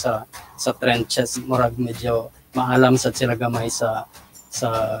gikan sa trenches, murag medyo maalam sa sila gamay sa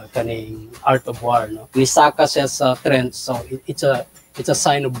kaning art of war, no. Nisaka siya sa trench, so it's a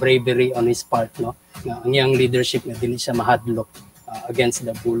sign of bravery on his part, no. Ang iyang leadership nga dili siya mahadlok against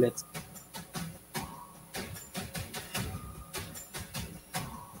the bullets.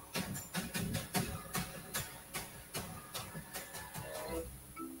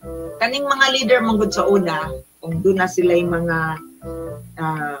 Kaning mga leader manggod sa una, kung doon na sila yung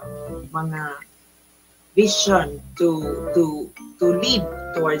mga vision to lead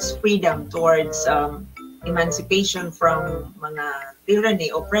towards freedom, towards emancipation from mga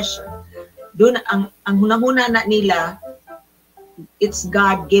tyranny, oppression. Doon ang hunahuna na nila, it's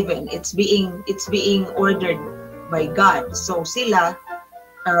God-given. It's being ordered by God. So sila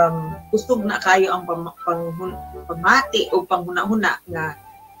kusog na kayo ang pamati o panghuna-huna nga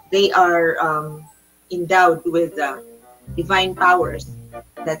they are endowed with divine powers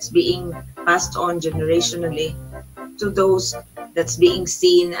that's being passed on generationally to those that's being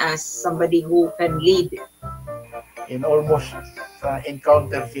seen as somebody who can lead. In almost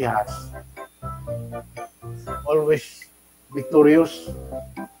encounters he has, always victorious.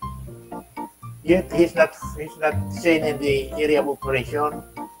 Yet he's not seen in the area of operation.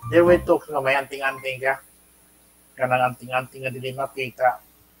 There were talks na may anting-anting ka, kanang anting-anting nga dili makita.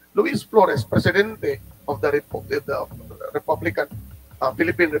 Luis Flores, presidente of the Republican,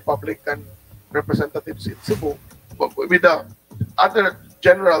 Philippine Republican representatives in Cebu, with the other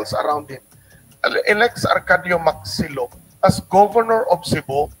generals around him, elects Arcadio Maxilom as governor of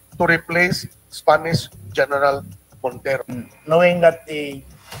Cebu to replace Spanish General Montero. Knowing that the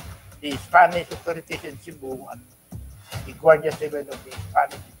Spanish authorities in Cebu and the Guardia Civil of the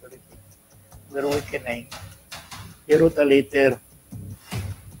Spanish authorities were weakening, he wrote a letter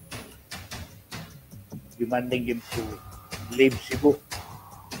demanding him to leave Cebu.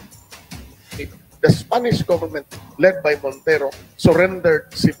 The Spanish government, led by Montero,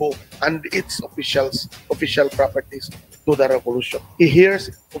 surrendered Cebu and its official properties to the revolution. He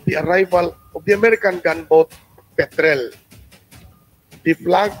hears of the arrival of the American gunboat Petrel. The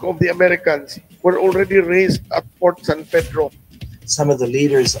flag of the Americans were already raised at Fort San Pedro. Some of the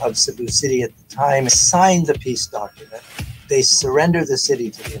leaders of Cebu City at the time signed the peace document. They surrendered the city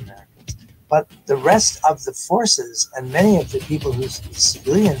to the Americans. But the rest of the forces and many of the people who were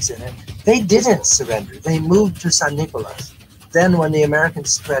civilians in it, they didn't surrender. They moved to San Nicolas. Then when the Americans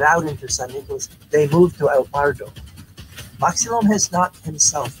spread out into San Nicolas, they moved to 𝙃𝘀𝘀. Maxilom has not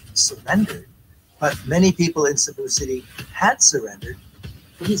himself surrendered, but many people in Cebu City had surrendered.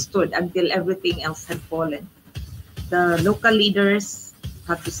 He stood until everything else had fallen. The local leaders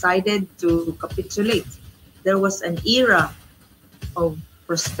have decided to capitulate. There was an era of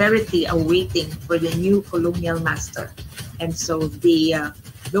prosperity awaiting for the new colonial master. And so the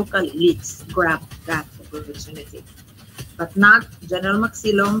local elites grabbed that opportunity. But not General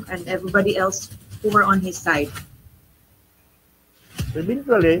Maxilom and everybody else who were on his side.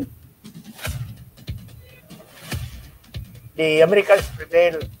 Eventually, the Americans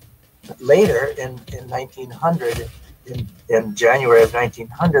prevailed. Later in 1900, in January of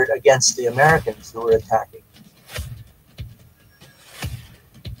 1900, against the Americans who were attacking.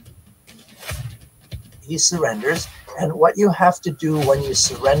 He surrenders, and what you have to do when you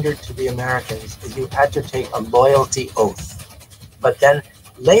surrender to the Americans is you had to take a loyalty oath. But then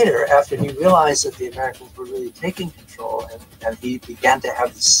later, after he realized that the Americans were really taking control, and he began to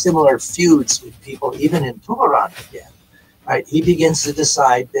have similar feuds with people, even in Tuburan again, right? He begins to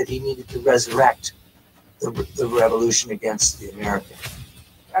decide that he needed to resurrect the revolution against the Americans.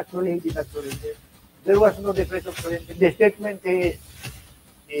 Actually, he did not surrender. There was no decree of surrender. The statement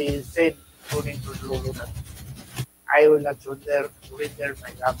is said according to the law that I will not surrender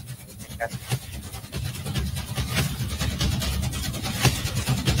my love.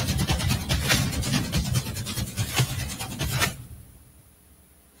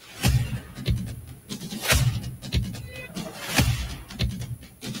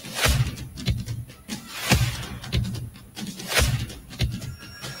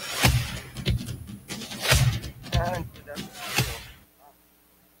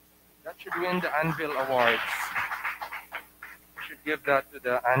 Should win the Unveil Awards. We should give that to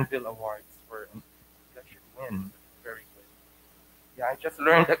the Unveil Awards for that should win. Very good. Yeah, I just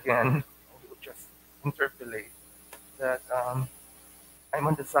learned again. We'll just interpolate that I'm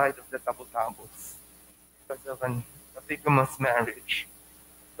on the side of the 𝙃𝘀𝘅𝙀𝙧 because of a bigamous marriage.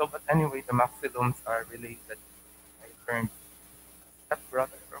 So, but anyway, the Maxiloms are related. I learned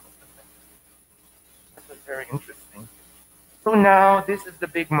stepbrother. That was very interesting. So now, this is the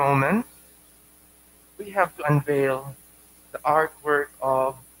big moment. We have to unveil the artwork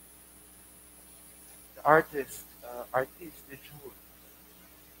of the artist du jour,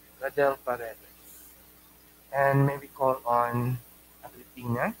 Radel Paredes. And maybe call on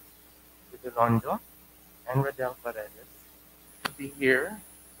Agrippina Bibilondo and Radel Paredes to be here,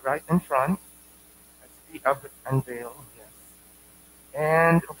 right in front, as we unveil, yes.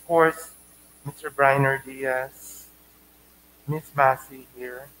 And of course, Mr. Brainer Diaz, Miss Massey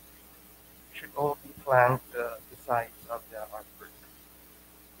here, should all be flanked the sides of the artwork.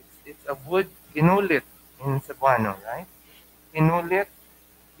 It's a wood kinulit in Cebuano, right? Kinulit,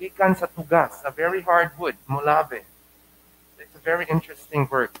 gikan sa tugas, a very hard wood, mulabe. It's a very interesting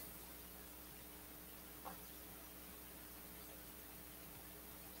work.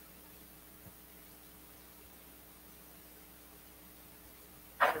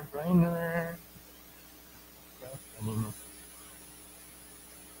 Mr. Brainer.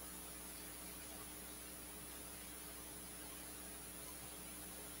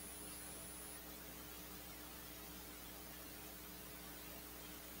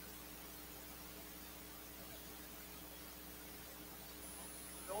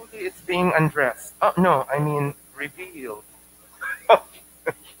 It's being undressed. Oh, no, I mean revealed.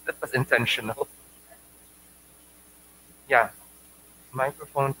 That was intentional. Yeah.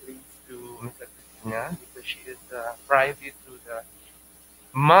 Microphone, please, to Ms. Agrippina, because she is privy to the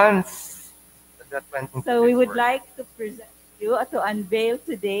months that went into So we would work. like to present you to unveil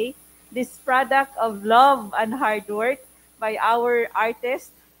today This product of love and hard work by our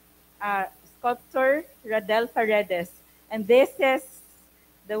artist, sculptor Radel Paredes. And this is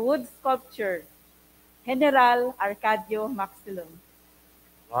the wood sculpture, Heneral Arcadio Maxilom.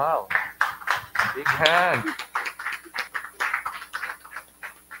 Wow. Big hand.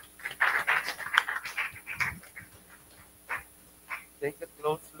 Take a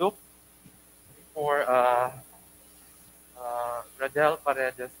close look before Radel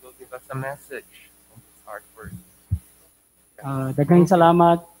Paredes will give us a message on this artwork. Daghang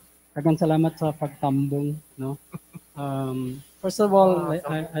salamat sa pagtambong, no? First of all,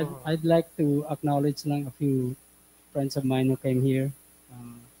 I'd like to acknowledge lang a few friends of mine who came here.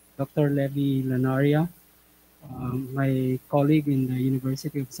 Dr. Levi Lanaria, my colleague in the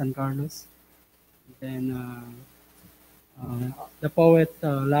University of San Carlos. Then the poet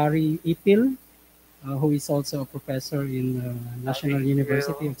Larry Ipil, who is also a professor in the National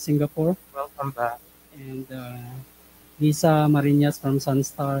University of Singapore. Welcome back. And Lisa Marinas from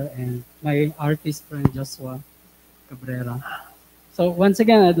Sunstar, and my artist friend Joshua Cabrera. So once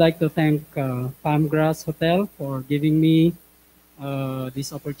again, I'd like to thank Palmgrass Hotel for giving me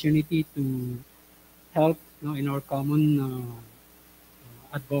this opportunity to help, in our common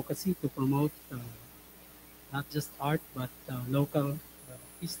advocacy to promote not just art but local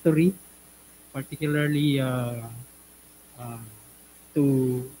history, particularly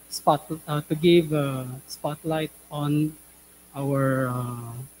to give spotlight on our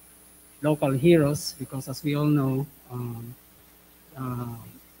local heroes, because as we all know,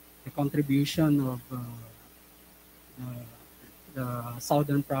 the contribution of the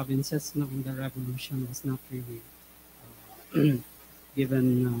southern provinces in the revolution was not really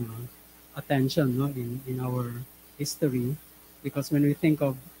given attention in our history, because when we think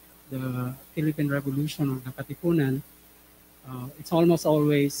of the Philippine Revolution or the Katipunan, it's almost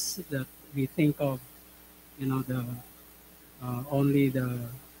always that we think of only the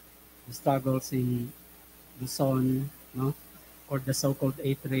struggles in Luzon, or the so-called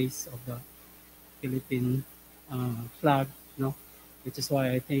 8th race of the Philippine flag, which is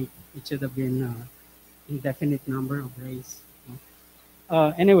why I think it should have been an indefinite number of race.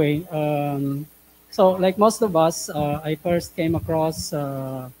 Anyway, so like most of us, I first came across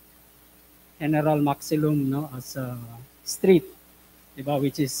Heneral Maxilom as a street,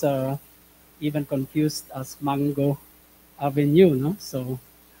 which is even confused as Mango Avenue. So,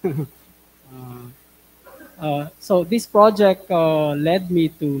 so this project led me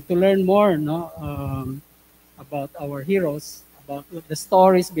to learn more about our heroes, about the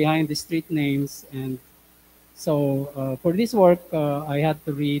stories behind the street names. And so for this work, I had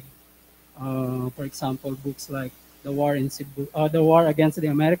to read, for example, books like The War in Cebu, The War Against the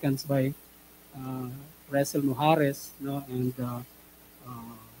Americans by Resel Mujares, and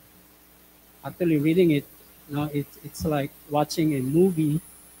actually reading it, it's like watching a movie.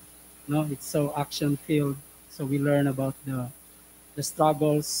 It's so action filled. So we learn about the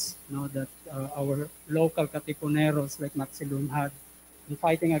struggles, that our local Katipuneros like Maxilom had in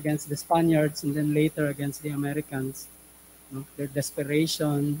fighting against the Spaniards, and then later against the Americans. Their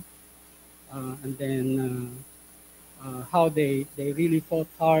desperation, and then how they really fought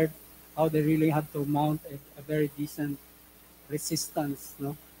hard, how they really had to mount a very decent resistance,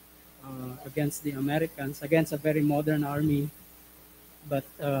 against the Americans, against a very modern army, but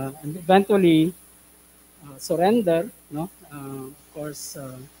and eventually surrender, of course.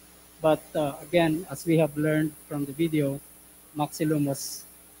 But again, as we have learned from the video, Maxilom was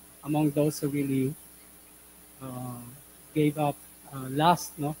among those who really gave up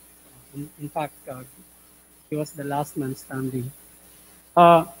last. In fact, he was the last man standing.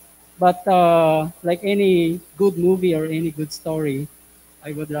 But like any good movie or any good story,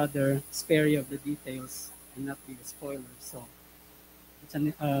 I would rather spare you of the details and not be a spoiler. So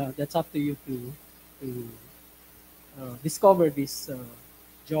that's up to you to discover this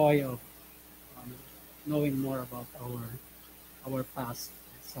joy of knowing more about our past.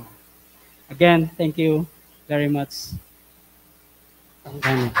 So again, thank you very much. A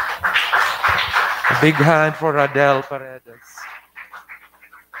big hand for Radel Paredes.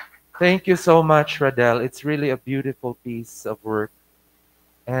 Thank you so much, Radel. It's really a beautiful piece of work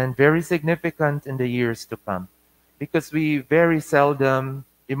and very significant in the years to come, because we very seldom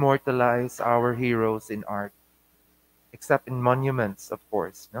immortalize our heroes in art, except in monuments, of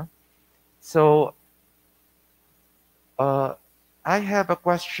course. So I have a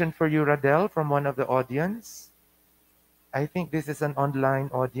question for you, Radel, from one of the audience. I think this is an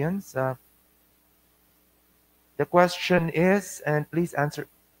online audience. The question is, and please answer.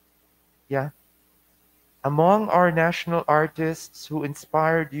 Yeah. Among our national artists who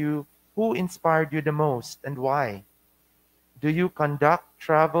inspired you Who inspired you the most and why? Do you conduct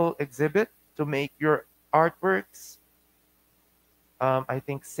travel exhibit to make your artworks, I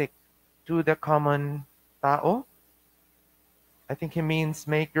think, sick to the common tao? I think he means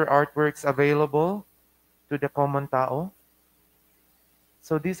make your artworks available to the common tao.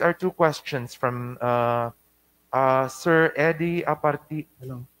 So these are two questions from Sir Eddie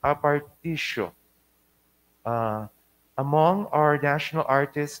Aparticio. Among our national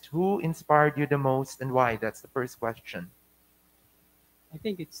artists, who inspired you the most and why? That's the first question. I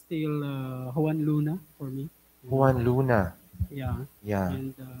think it's still Juan Luna for me. Juan Luna. Yeah. Yeah.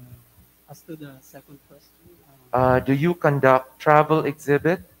 And as to the second question, do you conduct travel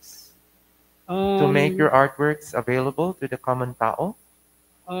exhibits to make your artworks available to the common tao?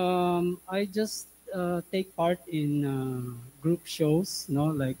 I just take part in group shows, no,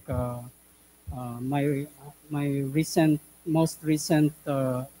 like my most recent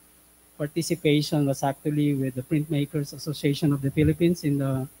participation was actually with the Printmakers Association of the Philippines in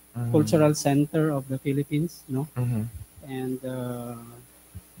the Cultural Center of the Philippines, no, and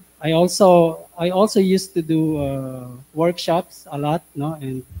I also used to do workshops a lot, no,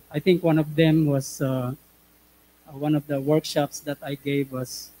 and I think one of them was one of the workshops that I gave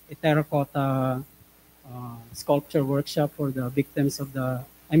was a terracotta sculpture workshop for the victims of the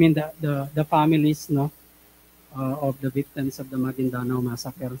families, no, of the victims of the Maguindanao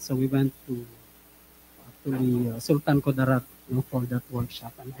massacre. So we went to actually Sultan Kudarat, no, for that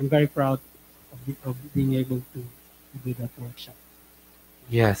workshop, and I'm very proud of being able to do that workshop.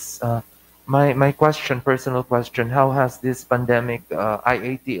 Yes. My question, personal question, how has this pandemic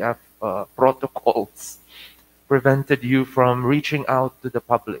IATF protocols prevented you from reaching out to the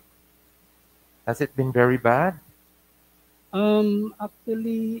public? Has it been very bad?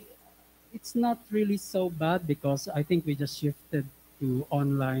 Actually, it's not really so bad because I think we just shifted to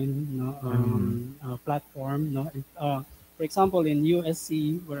online, platform. No, for example, in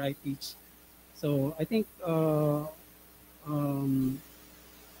USC where I teach, so I think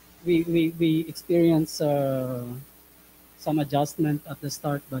we experienced some adjustment at the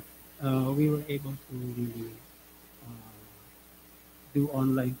start, but we were able to really do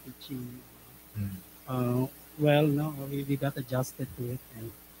online teaching. Well, no, we got adjusted to it,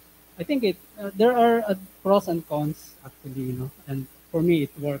 and I think there are pros and cons actually, and for me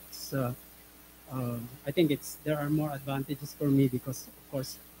it works. I think there are more advantages for me because of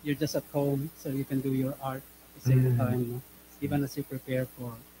course you're just at home, so you can do your art at the same time, even as you prepare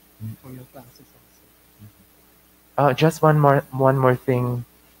for your classes also. Just one more thing,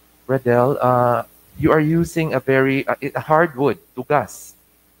 Radel. You are using a very hardwood, tugas,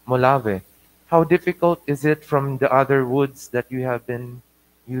 molave. How difficult is it from the other woods that you have been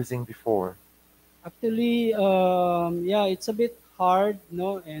using before? Actually, yeah, it's a bit hard,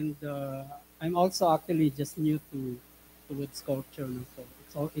 no, and I'm also actually just new to wood sculpture, no?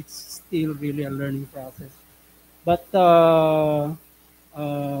 So it's still really a learning process. But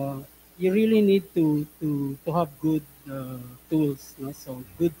you really need to have good tools, no? So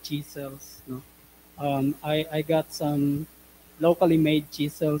good chisels, no. I got some locally made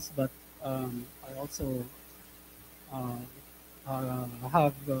chisels, but I also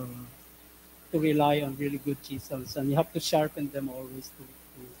have to rely on really good chisels, and you have to sharpen them always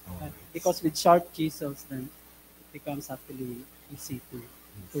because with sharp chisels, then it becomes actually easy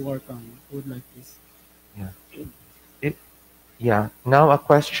to work on wood like this. Yeah. Yeah. Now a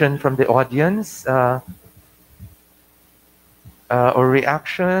question from the audience or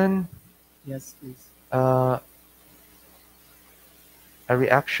reaction. Yes, please. A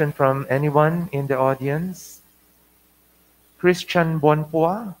reaction from anyone in the audience? Christian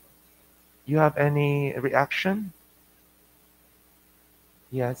Bonpoa, you have any reaction?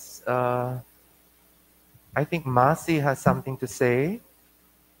 Yes. I think Masi has something to say.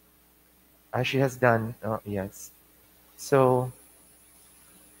 She has done. Yes. So,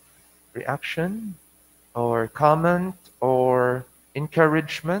 reaction or comment or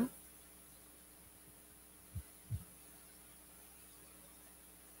encouragement?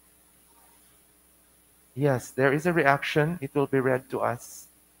 Yes, there is a reaction. It will be read to us.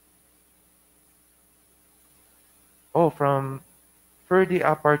 Oh, from Ferdy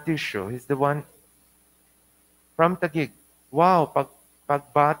Aparticio. He's the one from Taguig. Wow,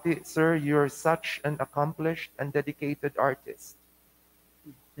 pagbati, sir, you're such an accomplished and dedicated artist.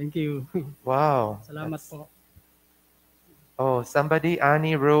 Thank you. Wow. Salamat po. Oh, somebody,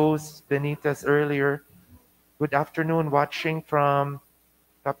 Annie Rose Benitez earlier. Good afternoon, watching from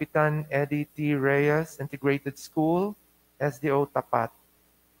Capitan Eddie T. Reyes Integrated School, SDO Tapat.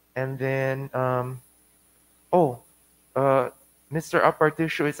 And then, Mr.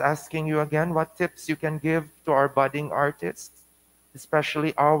 Aparticio is asking you again what tips you can give to our budding artists,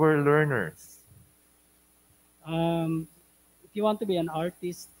 especially our learners. If you want to be an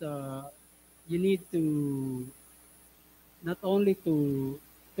artist, you need to not only to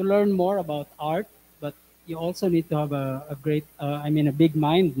learn more about art, but you also need to have a great, a big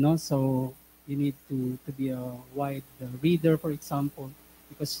mind, no? So you need to be a wide reader, for example,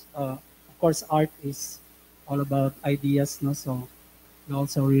 because of course art is all about ideas, no? So you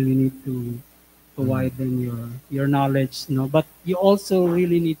also really need to widen your knowledge, no? But you also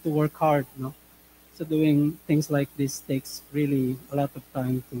really need to work hard, no? So doing things like this takes really a lot of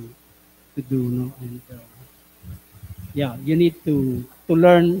time to do, no? And yeah, you need to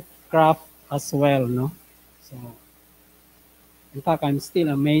learn craft as well, no? So in fact, I'm still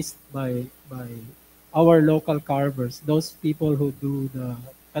amazed by our local carvers, those people who do the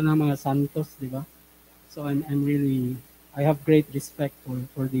kanang mga santos, di ba? So I'm really, I have great respect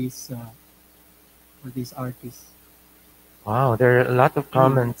for these artists. Wow, there are a lot of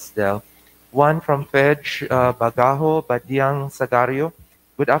comments there. One from Fej Bagaho Badiang Sagario.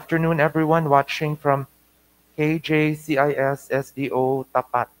 Good afternoon, everyone watching from KJCIS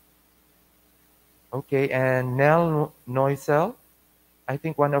Tapat. Okay, and Nell Noisel, I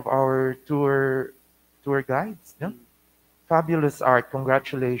think one of our tour guides. No? Fabulous art.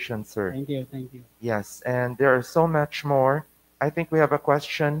 Congratulations, sir. Thank you, thank you. Yes, and there are so much more. I think we have a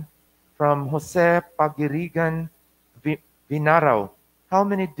question from Jose Pagirigan Vinarao. How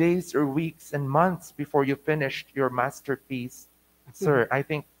many days or weeks and months before you finished your masterpiece, sir? I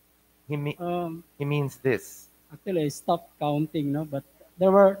think he means this. Actually, I stopped counting, no, but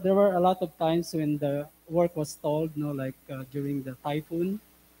there were a lot of times when the work was stalled, no, like during the typhoon,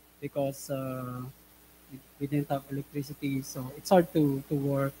 because we didn't have electricity, so it's hard to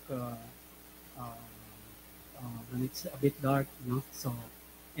work when it's a bit dark, you know. So,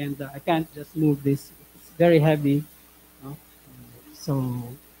 and I can't just move this; it's very heavy, no? So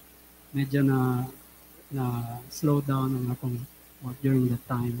medyo na slow down ang akong work during that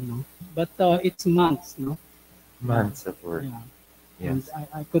time, you know. But it's months, no. Months of work. Yeah. Yes. And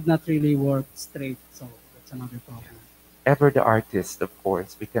I could not really work straight, so that's another problem. Ever the artist, of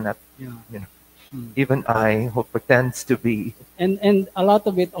course. We cannot, Yeah. you know, even I who pretends to be. And a lot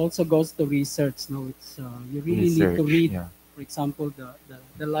of it also goes to research. No, it's you really need to read, for example, the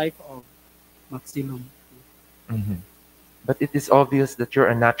life of Maxilom. But it is obvious that you're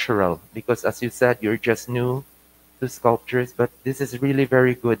a natural because, as you said, you're just new to sculptures. But this is really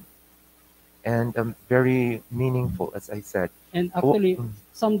very good and very meaningful, as I said. And actually,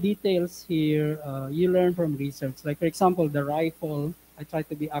 some details here you learn from research. Like, for example, the rifle, I try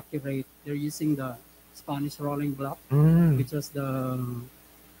to be accurate. They're using the Spanish rolling block, which was the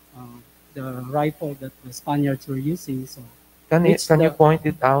rifle that the Spaniards were using. So can you point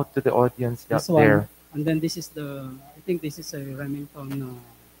it out to the audience this there? One, and then this is I think this is a Remington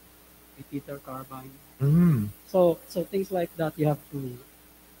repeater carbine. So things like that you have to,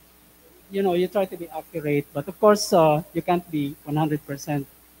 you know, you try to be accurate, but of course you can't be 100%.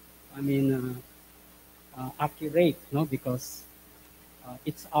 Accurate, no, because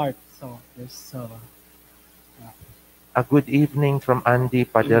it's art. So there's a good evening from Andy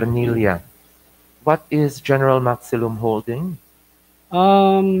Padernilla. What is General Maxilom holding?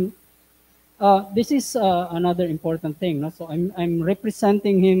 This is another important thing. No? So I'm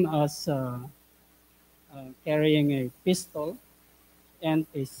representing him as carrying a pistol and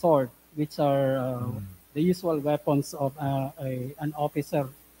a sword, which are the usual weapons of an officer,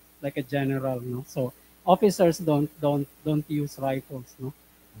 like a general. No, so officers don't use rifles. No,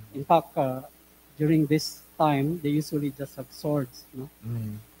 in fact, during this time they usually just have swords. No,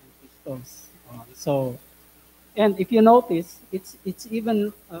 and pistols. So, and if you notice, it's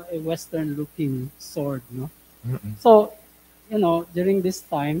even a Western-looking sword. No, so you know during this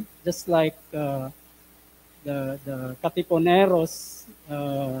time, just like the Katipuneros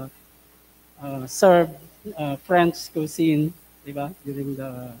served French cuisine, diba? During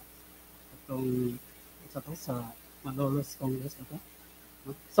sa Malolos Congress.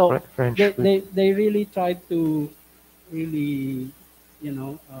 So they really tried to really, you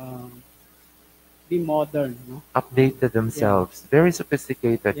know, be modern, no? Updated themselves, very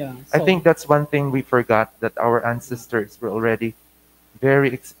sophisticated. Yeah, I think that's one thing we forgot, that our ancestors were already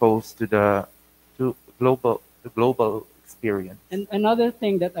very exposed to the global experience. And another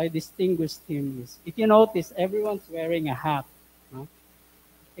thing that I distinguished him is, if you notice, everyone's wearing a hat, no?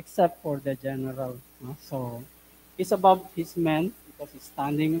 Except for the general. No? So he's above his men because he's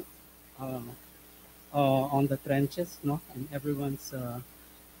standing on the trenches, no? And everyone's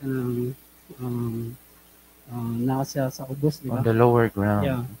nasa sa ubos, di ba? On the lower ground.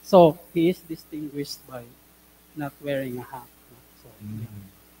 Yeah. So he is distinguished by not wearing a hat. So, yeah.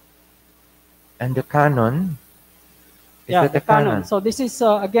 And the cannon. Is Yeah, it the a cannon? So this is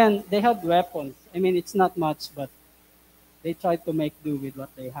again, they have weapons. I mean, it's not much, but they try to make do with what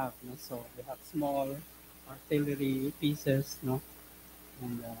they have. No? So they have small artillery pieces, no,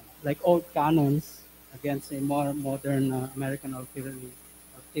 and like old cannons against a more modern American artillery,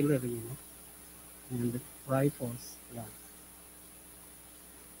 no? And rifles. Yeah.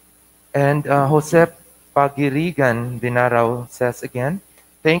 And Jose Pagirigan Dinaraw says again,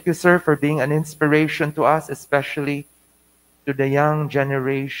 thank you, sir, for being an inspiration to us, especially to the young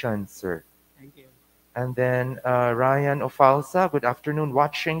generation, sir. Thank you. And then Ryan Ofalsa, good afternoon,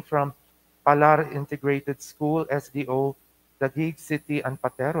 watching from Palar Integrated School, SDO, Taguig City, and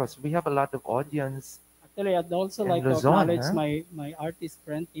Pateros. We have a lot of audience. Actually, I'd also like to Luzon, acknowledge huh? my artist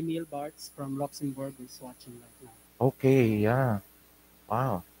friend, Emil Bartz from Luxembourg, who's watching right now. Okay, yeah.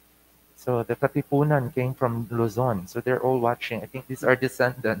 Wow. So the Katipunan came from Luzon. So they're all watching. I think these are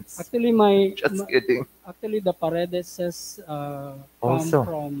descendants. Actually, Just kidding. Actually, the Paredes come Also.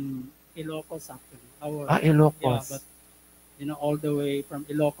 from Ilocos, actually. Ilocos. Yeah, but, you know, all the way from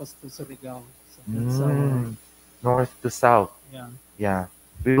Ilocos to Surigao. So that's north to south. Yeah. Yeah.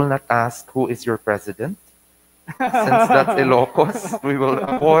 We will not ask who is your president. Since that's Ilocos, we will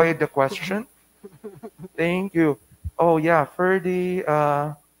avoid the question. Thank you. Oh, yeah. Ferdy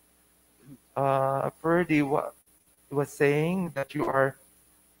was saying that you are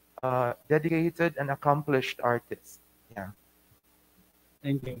dedicated and accomplished artist. Yeah.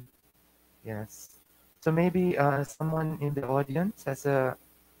 Thank you. Yes. So maybe someone in the audience has a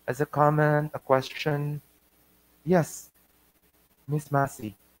comment, a question. Yes, Miss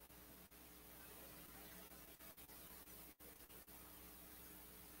Massey.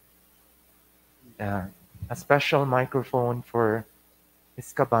 Yeah, a special microphone for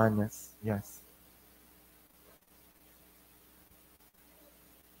Miss Cabanas. Yes.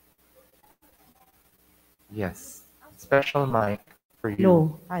 Yes, special mic for you.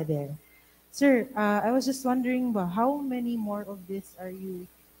 Hello, hi there. Sir, I was just wondering, how many more of this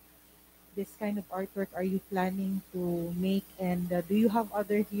kind of artwork are you planning to make? And do you have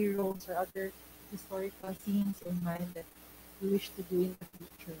other heroes or other historical scenes in mind that you wish to do in the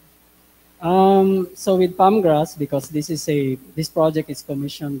future? So with Palmgrass, because this project is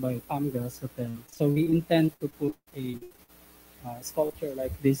commissioned by Palmgrass Hotel, so we intend to put a sculpture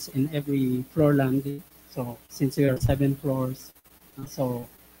like this in every floor landing. So since we are 7 floors, so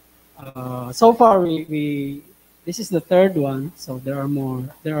far this is the 3rd one. So there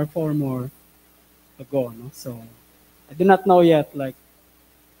are 4 more to go. No? So I do not know yet, like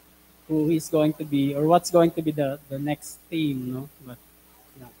who is going to be or what's going to be the next theme. No, but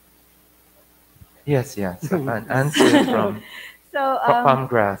yes, an answer from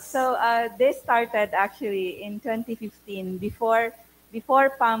Palmgrass. So this started actually in 2015 before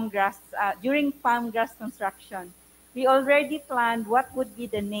Palmgrass, during Palmgrass construction. We already planned what would be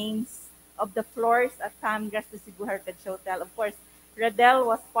the names of the floors at Palmgrass, the Cebu Heritage Hotel. Of course, Radel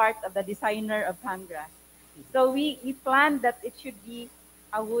was part of the designer of Palmgrass. So we planned that it should be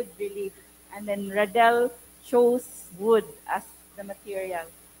a wood relief. And then Radel chose wood as the material,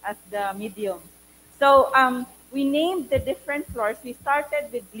 as the medium. So we named the different floors. We started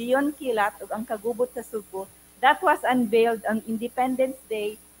with Leon Kilat of ang Kagubot sa Sugbo. That was unveiled on Independence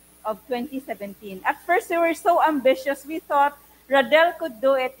Day of 2017. At first, we were so ambitious. We thought Radel could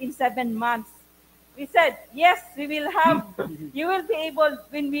do it in 7 months. We said, yes, we will have, you will be able,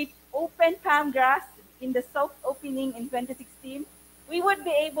 when we open Palmgrass in the soft opening in 2016, we would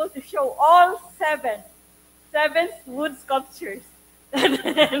be able to show all seven wood sculptures.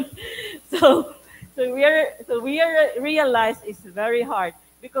 So we realized it's very hard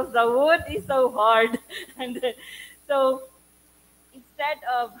because the wood is so hard. And so instead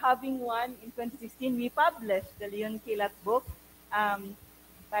of having one in 2016, we published the Leon Kilat book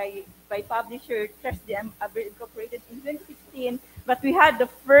by publisher Trust the Incorporated in 2016. But we had the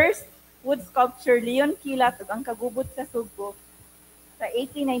first wood sculpture, Leon Kilat of ang Kagubot sa Sugbo, sa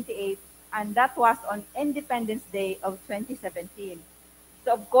 1898, and that was on Independence Day of 2017.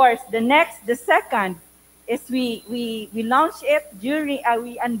 So of course, the second is we launched it during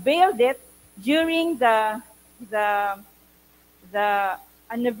we unveiled it during the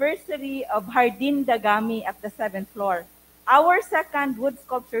anniversary of Hardin Dagami at the 7th floor. Our second wood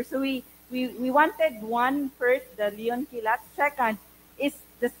sculpture, so we wanted one first, the Leon Kilat. Second is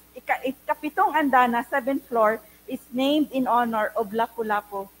the Kapitong Andana, 7th floor, is named in honor of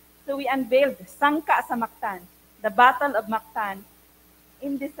Lapu-Lapu. So we unveiled Sangka sa Mactan, the Battle of Mactan,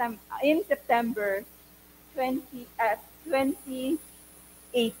 in September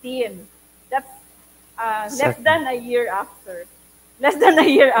 2018. That's less than a year after. Less than a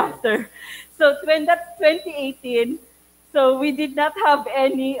year after. So when that's 2018, so we did not have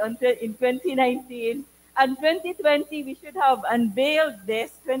any in 2019. And 2020, we should have unveiled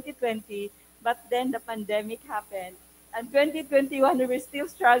this 2020, but then the pandemic happened. And 2021, we were still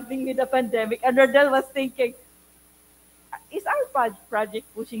struggling with the pandemic. And Radel was thinking, is our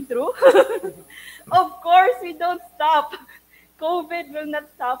project pushing through? Of course, we don't stop. COVID will not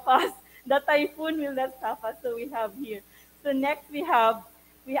stop us. The typhoon will not stop us. So we have here. So next we have,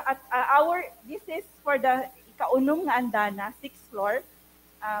 this is for the ikaunong nga andana, 6th floor,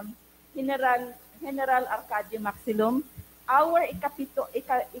 Heneral Arcadio Maxilom. Our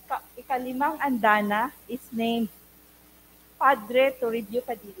ikalimang andana is named Padre Toribio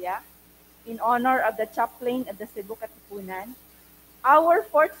Padilla in honor of the chaplain of the Cebu Katipunan. Our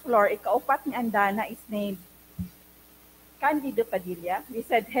 4th floor, ikaupat ni andana, is named Candido Padilla. We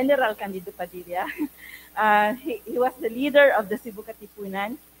said General Candido Padilla. He was the leader of the Cebu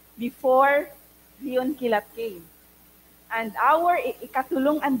Katipunan before Leon Quilat came. And our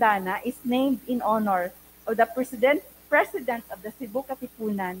ikatulong andana is named in honor of the president of the Cebu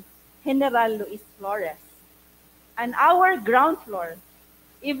Katipunan, General Luis Flores. And our ground floor,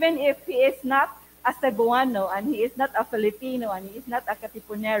 even if he is not a Cebuano and he is not a Filipino and he is not a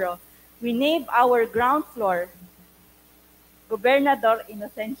Katipunero, we name our ground floor Gobernador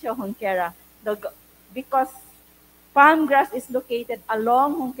Inocencio Junquera, because Palm Grass is located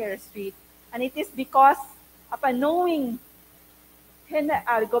along Junquera Street, and it is because upon knowing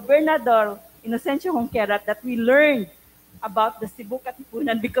Gobernador Inocencio Junquera that we learned about the Cebu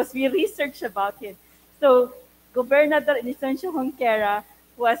Katipunan because we researched about it. So Gobernador Inocencio Junquera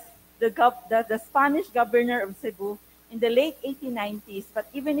was the Spanish governor of Cebu in the late 1890s, but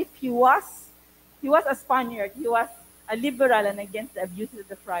even if he was a Spaniard, he was a liberal and against the abuses of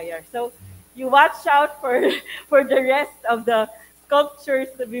the friar. So you watch out for the rest of the sculptures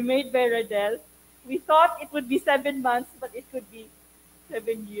to be made by Radel. We thought it would be 7 months, but it could be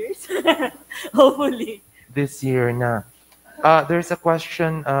 7 years, hopefully. This year na. There's a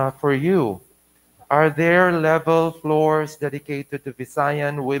question for you. Are there level floors dedicated to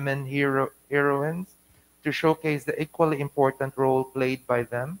Visayan women heroines to showcase the equally important role played by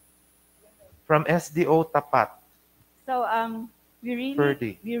them? From SDO Tapat. So we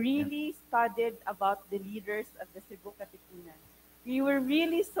really studied about the leaders of the Cebu Katipunan. We were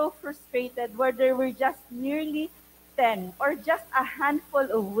really so frustrated where there were just nearly 10 or just a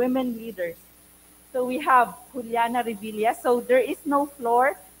handful of women leaders. So we have Juliana Revilla. So there is no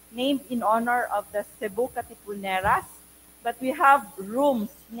floor named in honor of the Cebu Katipuneras, but we have rooms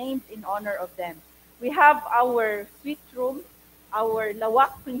named in honor of them. We have our suite room, our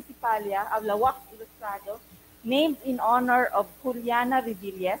Lawak Principalia, our Lawak Ilustrado, named in honor of Juliana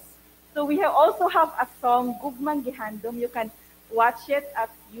Revilla. So we also have a song, Gugmang Gihandom. You can watch it at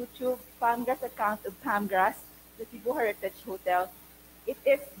YouTube, Pamgrass account of Pamgrass, the Cebu Heritage Hotel. It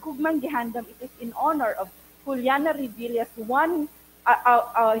is Gugmang Gihandom. It is in honor of Juliana Revilla.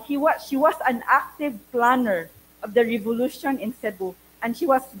 She was an active planner of the revolution in Cebu, and she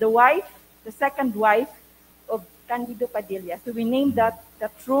was the second wife of Candido Padilla. So we named that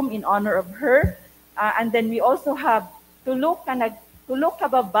room in honor of her. And then we also have Tulok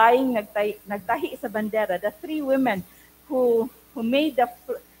Kababaying Nagtahi sa Bandera, the 3 women who made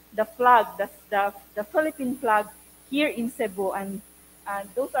the flag, the Philippine flag here in Cebu, and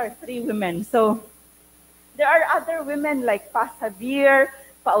those are 3 women. So there are other women like Pa Javier,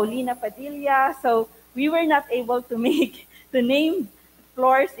 Paulina Padilla. So we were not able to name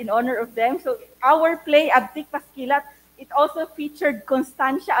floors in honor of them. So our play Abtik Paskilat, it also featured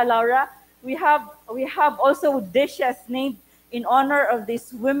Constancia Alaura. We have also dishes named in honor of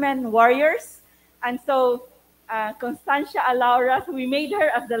these women warriors. And so Constancia Alaura, we made her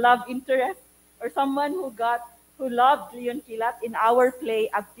as the love interest or someone who loved Leon Quilat in our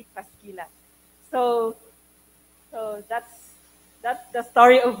play Abtik Paskilat. So that's the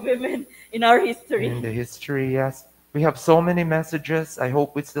story of women in our history. In the history, yes. We have so many messages. I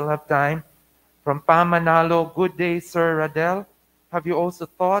hope we still have time. From Pam Manalo, good day, Sir Radel. Have you also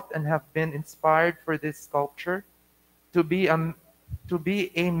thought and have been inspired for this sculpture to be a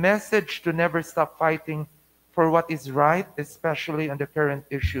message to never stop fighting for what is right, especially on the current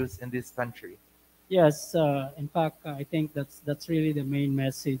issues in this country? Yes, in fact, I think that's really the main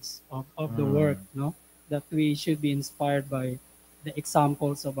message of the work, no? That we should be inspired by the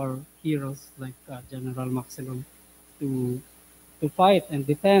examples of our heroes like General Maxilom to fight and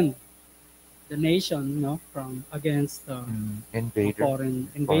defend the nation, from against foreign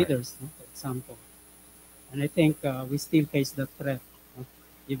invaders, for example. And I think we still face that threat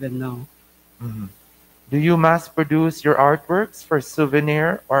even now. Mhm. Do you mass produce your artworks for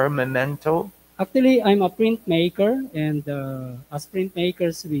souvenir or memento? Actually, I'm a printmaker, and as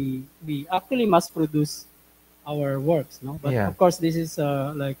printmakers, we actually mass produce our works, no? But Yeah. of course, this is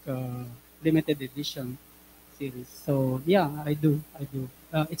like limited edition series. So yeah, I do.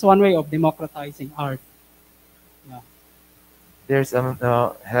 It's one way of democratizing art. Yeah. There's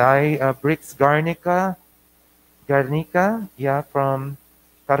hi Bricks Garnica, yeah, from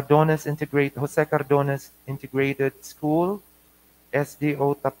Jose Cardones Integrated School,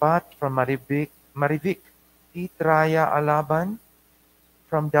 SDO Tapat from Marivic, Titraya Alaban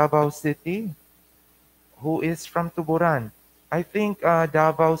from Davao City, who is from Tuburan. I think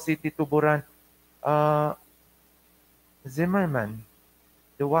Davao City, Tuburan, uh, Zimmerman,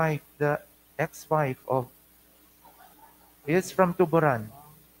 the ex-wife of, is from Tuburan.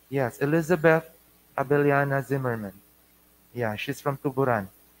 Yes, Elizabeth Abeliana Zimmerman. Yeah, she's from Tuburan.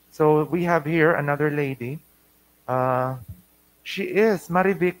 So we have here another lady. She is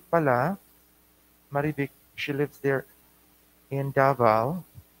Marivic pala. Marivic, she lives there in Davao.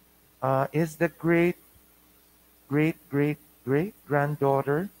 Is the great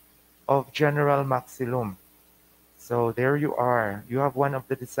granddaughter of General Maxilom. So there you are. You have one of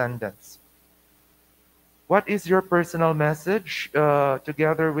the descendants. What is your personal message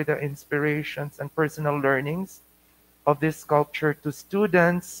together with the inspirations and personal learnings of this sculpture to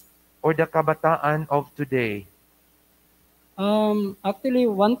students or the kabataan of today? Actually,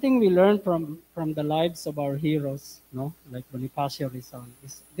 one thing we learned from the lives of our heroes, no, like Bonifacio Rizal,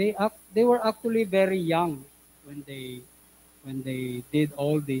 is they were actually very young when they did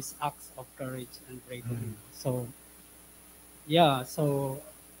all these acts of courage and bravery. So yeah, so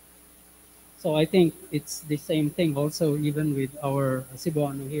I think it's the same thing also even with our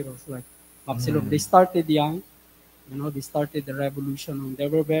Cebuano heroes like Maxilom. They started young, they started the revolution when they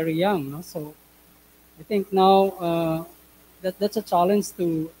were very young, no? So I think now that's a challenge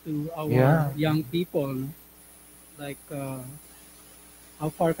to our young people, no? Like how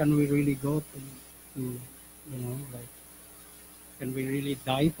far can we really go to like, can we really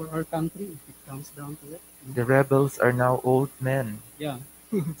die for our country if it comes down to it? The rebels are now old men. Yeah.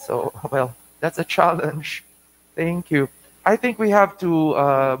 So, well, that's a challenge. Thank you. I think we have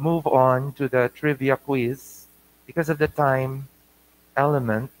to move on to the trivia quiz because of the time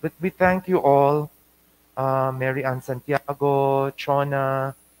element. But we thank you all, Mary Ann Santiago,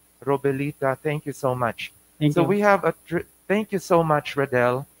 Chona, Robelita. Thank you so much. Thank you. We have thank you so much,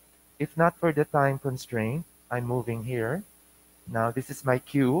 Radel. If not for the time constraint, I'm moving here. Now, this is my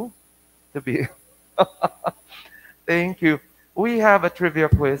cue to be. Thank you. We have a trivia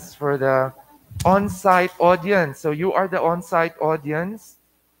quiz for the on-site audience. So you are the on-site audience,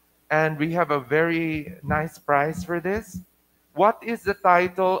 and we have a very nice prize for this. What is the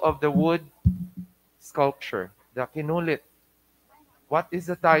title of the wood sculpture, the kinulit? What is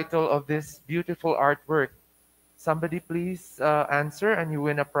the title of this beautiful artwork? Somebody please answer and you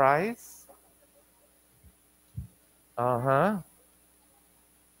win a prize.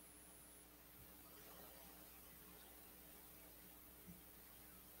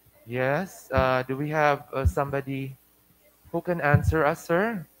 Yes. Do we have somebody who can answer us,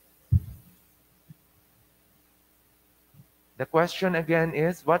 sir? The question again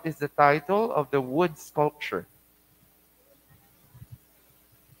is, what is the title of the wood sculpture?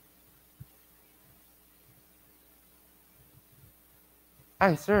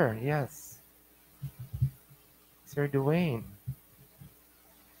 Hi, sir. Yes. Sir Dwayne.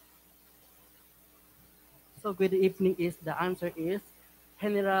 So good evening the answer is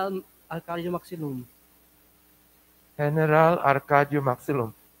Heneral Arcadio Maxilom. Heneral Arcadio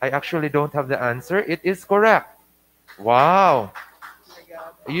Maxilom. I actually don't have the answer. It is correct. Wow.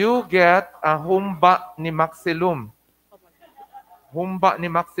 You get a humba ni Maxilom. Humba ni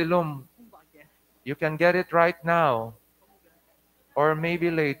Maxilom. You can get it right now. Or maybe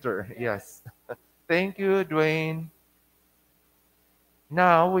later. Yes. Thank you, Dwayne.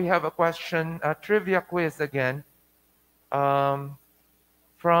 Now we have a question, a trivia quiz again.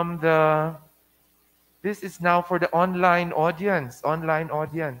 This is now for the online audience.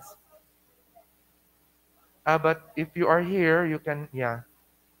 But if you are here, you can,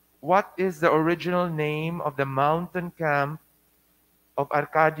 What is the original name of the mountain camp of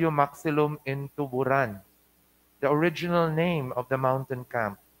Arcadio Maxilom in Tuburan? The original name of the mountain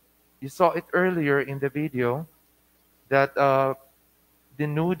camp. You saw it earlier in the video, that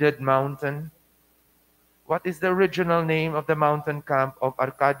denuded mountain. What is the original name of the mountain camp of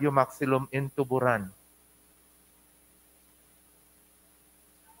Arcadio Maxilom in Tuburan?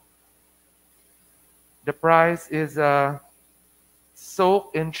 The prize is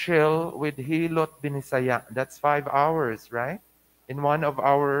soak and chill with 𝙂𝙀𝙧 𝙂𝙀𝙧. That's 5 hours, right? In one of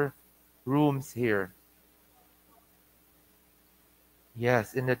our rooms here.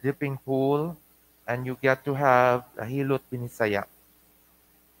 Yes, in the dipping pool, and you get to have a 𝙂𝙀𝙧 𝙂𝙀𝙧.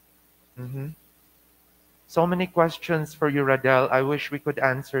 So many questions for you, Radel. I wish we could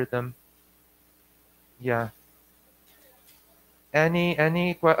answer them. Yeah. Any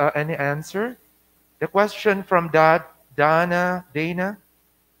answer? The question from Dana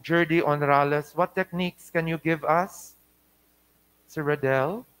Jerdy Onrales. What techniques can you give us, Sir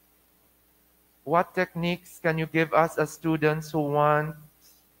Radel? What techniques can you give us as students who want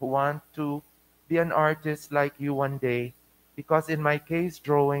to be an artist like you one day? Because in my case,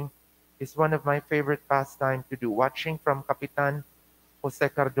 drawing is one of my favorite pastime to do. Watching from Capitan Jose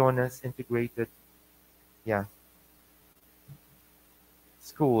Cardona's integrated,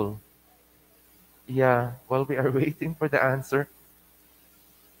 school. Yeah, while we are waiting for the answer,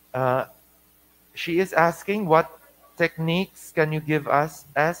 she is asking what techniques can you give us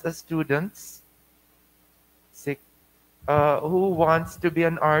as a students who wants to be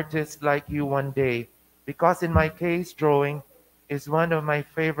an artist like you one day? Because in my case, drawing is one of my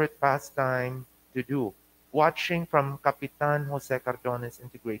favorite pastime to do. Watching from Capitan Jose Cardona's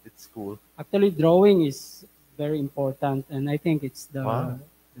integrated school. Actually, drawing is very important, and I think it's the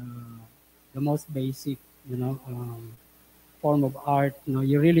most basic, form of art.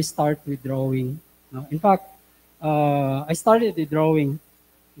 You really start with drawing. In fact, I started the drawing.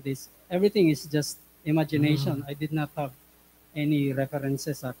 Everything is just imagination. I did not have any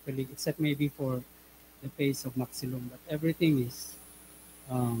references actually, except maybe for the face of Maxilom. But everything is,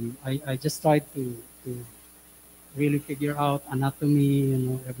 I just tried to really figure out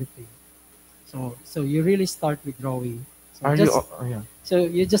anatomy, everything. So you really start with drawing. So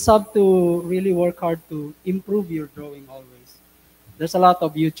you just have to really work hard to improve your drawing always. There's a lot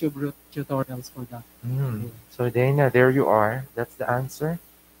of YouTube tutorials for that. So Dana, there you are. That's the answer.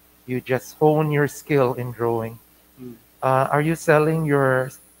 You just hone your skill in drawing. Are you selling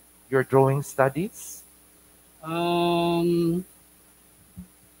your drawing studies? I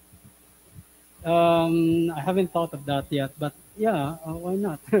haven't thought of that yet, but yeah, why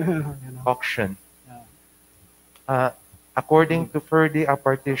not? Auction. According to Ferdi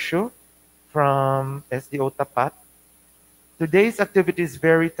Apartisio from SDO Tapat, today's activity is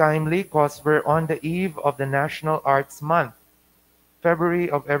very timely because we're on the eve of the National Arts Month, February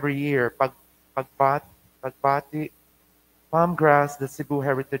of every year. Pagbati, Palmgrass, the Cebu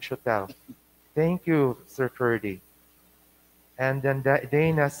Heritage Hotel. Thank you, Sir Ferdi. And then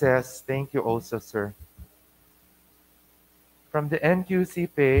Dana says, thank you also, sir. From the NQC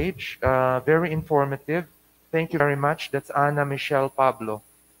page, very informative. Thank you very much. That's Ana Michelle Pablo.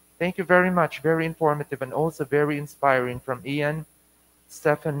 Thank you very much. Very informative and also very inspiring from Ian,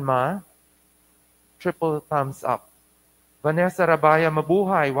 Stephen Ma. Triple thumbs up. Vanessa Rabaya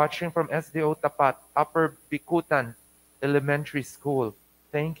Mabuhay, watching from SDO Tapat, Upper Bikutan Elementary School.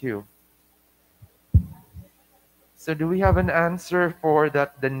 Thank you. So do we have an answer for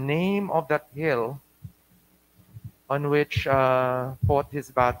that? The name of that hill on which fought his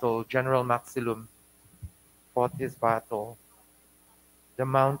battle, General Maxilom fought his battle, the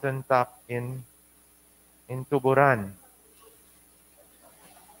mountaintop in Tuburan.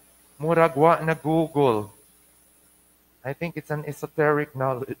 Muragwa na Google. I think it's an esoteric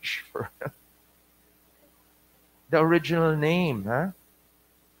knowledge for the original name, huh?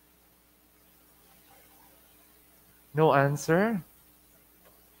 No answer?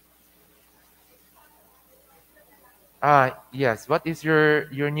 Yes. What is your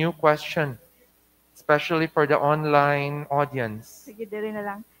new question? Especially for the online audience. Sige, diri na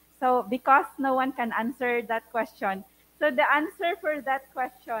lang. So, because no one can answer that question, so the answer for that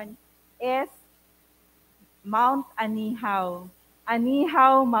question is Mount Anihaw.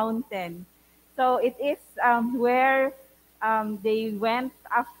 Anihaw Mountain. So, it is where they went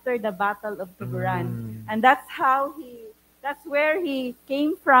after the Battle of Tuburan. And that's where he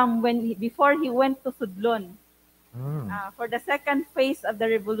came from before he went to Sudlon for the second phase of the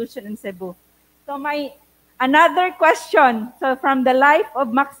revolution in Cebu. So another question. So from the life of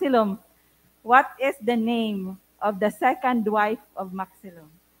Maxilom, what is the name of the second wife of Maxilom?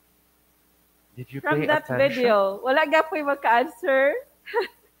 Did you from pay that attention? video? Wala ga po maka-answer.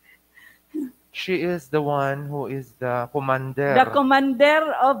 She is the one who is the commander. The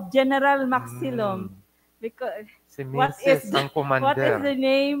commander of General Maxilom. Because Si what Mrs. is ang commander. what is the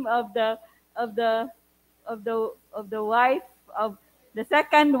name of the wife of the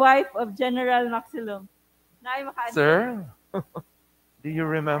second wife of General Maxilom? Sir, do you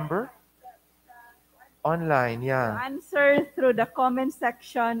remember? Online, yeah. Answer through the comment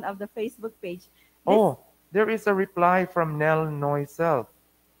section of the Facebook page. Oh, there is a reply from 𝙂𝙀𝙧𝙖𝙡,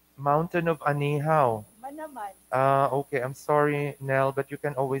 Mountain of 𝙂𝙀𝙧𝙈. Okay, I'm sorry, Nell, but you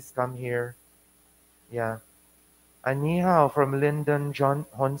can always come here. Yeah. 𝙂𝙀𝙧 from Lyndon John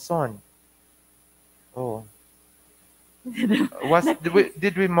Honson. Oh.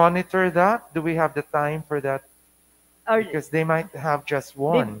 Did we monitor that? Do we have the time for that? Or because they might have just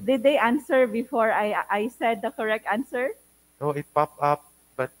one. Did they answer before I said the correct answer? Oh, it popped up,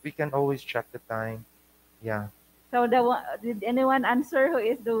 but we can always check the time. Yeah. So did anyone answer who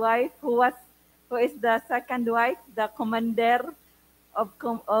is the wife? Who is the second wife? The commander of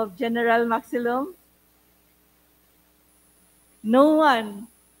General Maxilom? No one.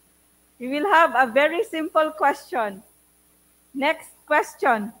 We will have a very simple question. Next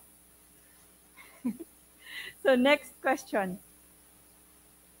question. So next question.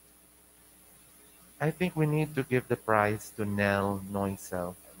 I think we need to give the prize to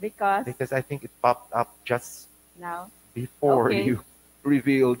𝙂𝙀𝙧𝙖𝙀. Because I think it popped up just now before you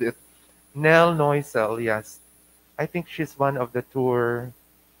revealed it. 𝙂𝙀𝙧𝙖𝙀, yes. I think she's one of the tour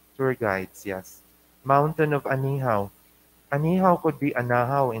guides, yes. Mountain of 𝙂𝙀𝙀. 𝙂𝙀𝙀 could be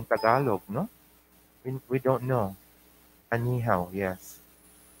Anahaw in Tagalog, no? We don't know. 𝙂𝙀𝙀, yes.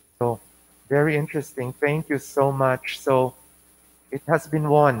 So, very interesting. Thank you so much. So, it has been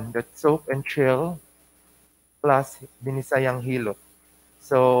won, the soap and chill plus Binisayang Hilot.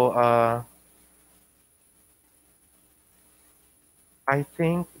 So, I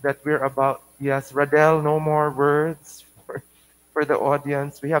think that we're about, yes, Radel, no more words for the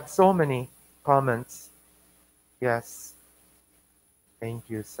audience. We have so many comments. Yes. Thank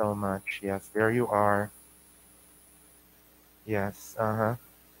you so much. Yes, there you are. Yes,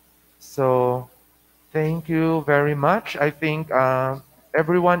 So, thank you very much. I think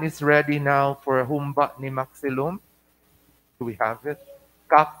everyone is ready now for Humba ni Maxilom. Do we have it?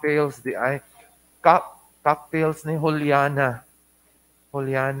 Cocktails cocktails ni Juliana.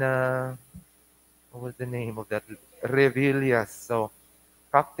 Juliana, what was the name of that? Revillas. So,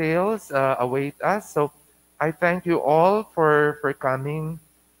 cocktails await us. So, I thank you all for coming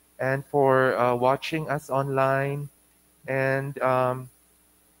and for watching us online. And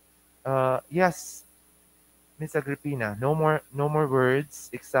yes, Miss Agripina, no more words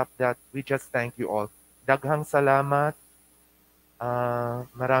except that we just thank you all. Daghang salamat.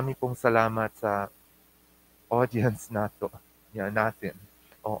 Marami pong salamat sa audience natin.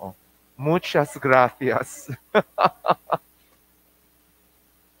 Oo. Muchas gracias.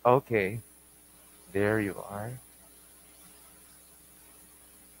 Okay. There you are.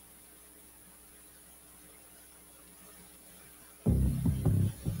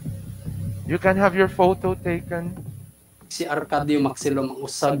 You can have your photo taken. Si Arcadio Maxilom ang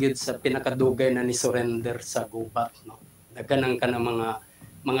usagid sa pinakadugay na ni surrender sa gubat, no. Daganang ka ng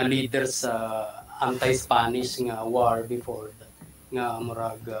mga leaders sa anti-Spanish nga war before that, nga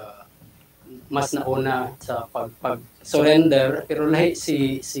murag mas nauna sa pag surrender, pero lahi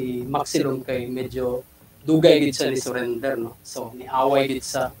si Maxilom kay medyo dugay gid sa ni surrender, no. So ni away gid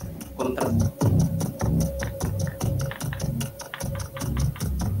sa kontra.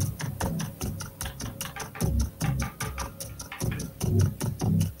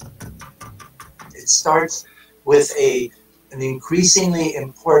 Starts with an increasingly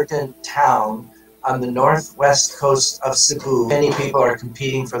important town on the northwest coast of Cebu. Many people are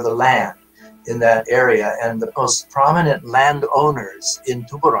competing for the land in that area, and the most prominent landowners in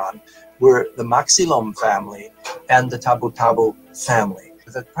Tuburan were the Maxilom family and the Tabotabo family.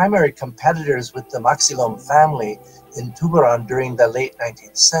 The primary competitors with the Maxilom family in Tuburan during the late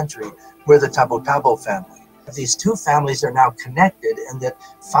 19th century were the Tabotabo family. These two families are now connected, and that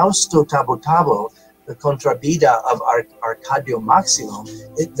Fausto Tabotabo, the contrabida of Arcadio Maxilom,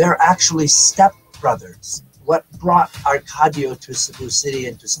 they're actually stepbrothers. What brought Arcadio to Cebu City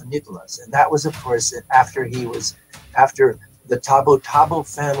and to San Nicolas, and that was, of course, after the Tabo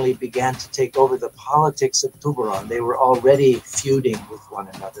family began to take over the politics of Tuburan. They were already feuding with one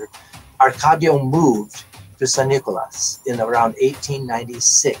another. Arcadio moved to San Nicolas in around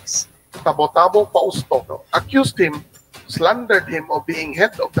 1896. Tabo Fausto accused him, slandered him of being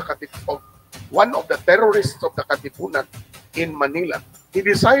head of one of the terrorists of the Katipunan in Manila. He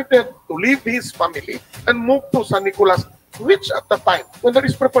decided to leave his family and move to San Nicolas, which at the time, when there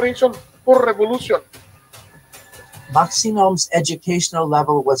is preparation for revolution. Maxilom's educational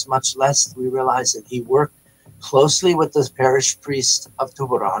level was much less. We realize that he worked closely with the parish priest of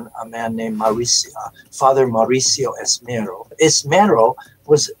Tuburan, a man named Father Mauricio Esmero. Esmero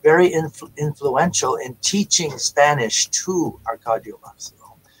was very influential in teaching Spanish to Arcadio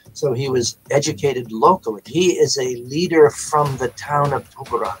Maxilom. So he was educated locally. He is a leader from the town of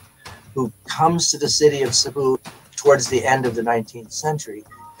Tuburan who comes to the city of Cebu towards the end of the 19th century.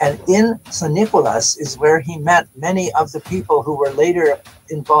 And in San Nicolas is where he met many of the people who were later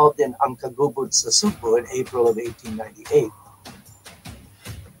involved in ang Kagubod sa Sugbo in April of 1898.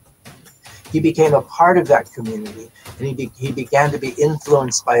 He became a part of that community, and he began to be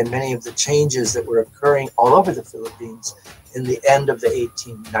influenced by many of the changes that were occurring all over the Philippines in the end of the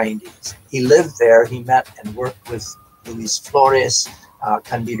 1890s. He lived there. He met and worked with Luis Flores,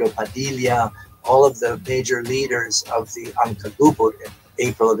 Candido Padilla, all of the major leaders of the ang Kagubod in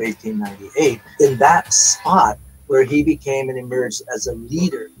April of 1898. In that spot where he became and emerged as a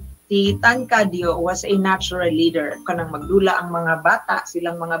leader. Si Tancadeo was a natural leader. Kanang magdula ang mga bata,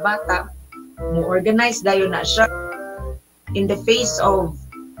 silang mga bata, mo-organize dayon na siya. In the face of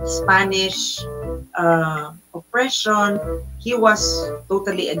Spanish oppression, he was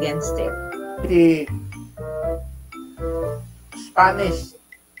totally against it. The Spanish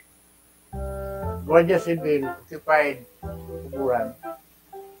Guardia Civil occupied Tuburan.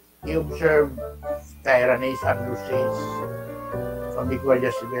 He observed tyrannies, abuses from the Guardia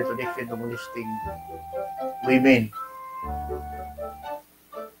Civil to the extent of molesting women.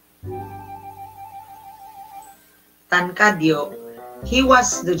 Tancadeo, he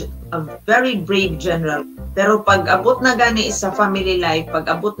was a very brave general. Pero pag abot na gani sa family life,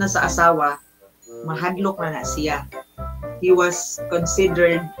 pag abot na sa asawa, mahadlok na siya. He was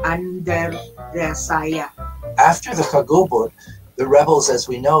considered under the saya. After the Kagubod, the rebels,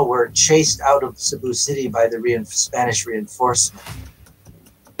 as we know, were chased out of Cebu City by the Spanish reinforcement.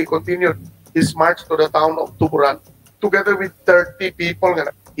 He continued his march to the town of Tuburan together with 30 people.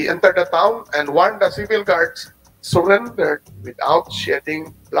 He entered the town and warned the civil guards surrendered without shedding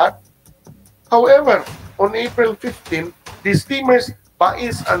blood. However, on April 15, the steamers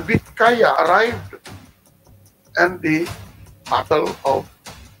Bais and Vitkaya arrived, and the Battle of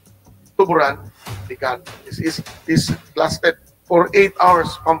Tuburan began. This lasted for 8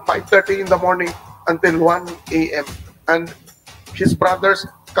 hours from 5:30 in the morning until 1 a.m. And his brothers,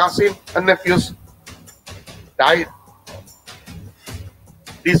 cousin, and nephews died.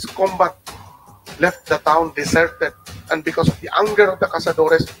 This combat left the town deserted, and because of the anger of the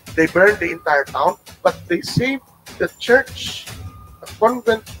cazadores, they burned the entire town, but they saved the church, the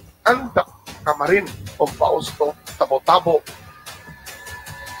convent, and the Camarin of Fausto Tabo-Tabo.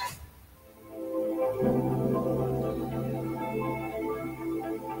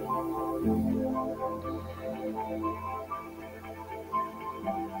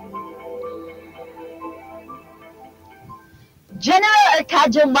 General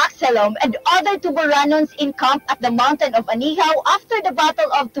Arcadio Maxilom and other Tuburanons encamped at the mountain of Anihaw after the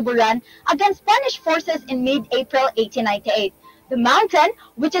Battle of Tuburan against Spanish forces in mid-April 1898. The mountain,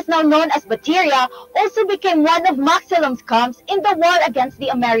 which is now known as Bateria, also became one of Maxilom's camps in the war against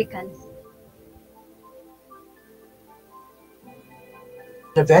the Americans.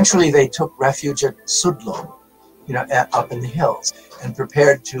 Eventually, they took refuge at Sudlon, up in the hills, and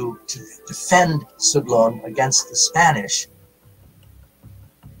prepared to defend Sudlon against the Spanish.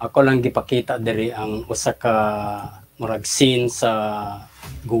 Ako lang gipakita diri ang usa ka murag scene sa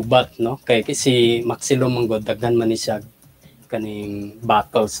gubat, no, kay si Maxilom manggod daghan man ni siya kaning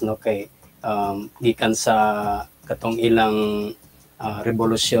battles, no, kay gikan sa katong ilang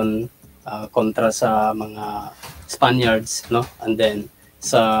revolusyon kontra sa mga Spaniards, no, and then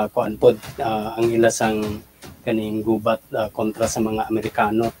sa kuan pod ang ilasang kaning gubat kontra sa mga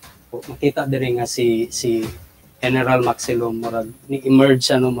Amerikano. Makita diri nga si Heneral Maxilom murag ni emerge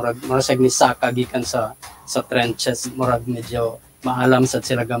siya, no, murag sa nisaka gikan sa trenches, murag medyo maalam sad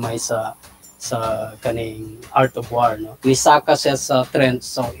sila gamay sa kaning art of war, no. Nisaka siya sa trench,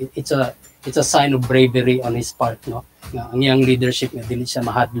 so it's a sign of bravery on his part, no, nga ang iyang leadership nga dili siya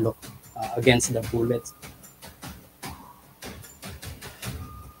mahadlok against the bullets.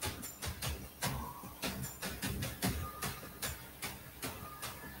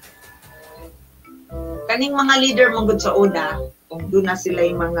 Kaning mga leader mong sa una, kung doon na sila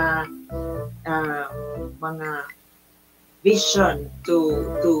yung mga vision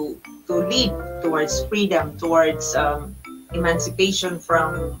to lead towards freedom, towards emancipation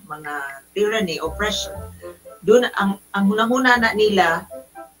from mga tyranny, oppression. Doon ang hunahuna na nila,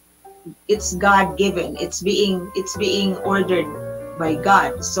 it's God-given. It's being ordered by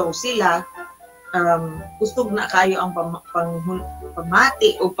God. So sila kusog na kayo ang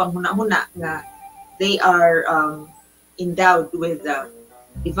pamati o panghuna-huna nga they are endowed with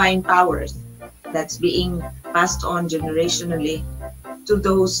divine powers that's being passed on generationally to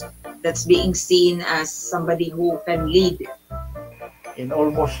those that's being seen as somebody who can lead. in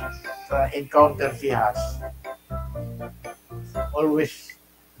almost encounters he has. Always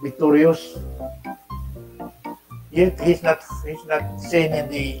victorious. Yet he's not seen in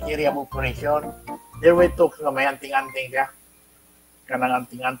the area of operation. There were talks na may anting-anting siya. Kanang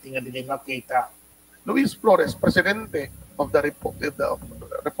anting-anting na din makita. Luis Flores, presidente of the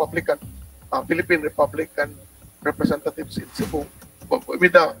Republican, Philippine Republican representatives in Cebu,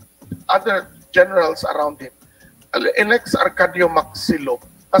 with the other generals around him, elects Arcadio Maxilom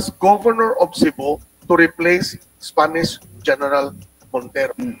as governor of Cebu to replace Spanish General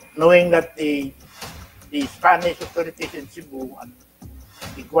Montero. Knowing that the Spanish authorities in Cebu and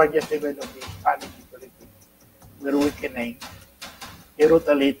the Guardia Civil of the Spanish authorities were weakening, he wrote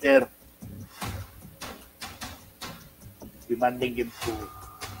a letter demanding him to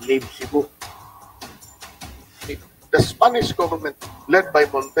leave Cebu. The Spanish government, led by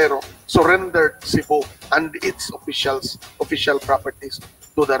Montero, surrendered Cebu and its official properties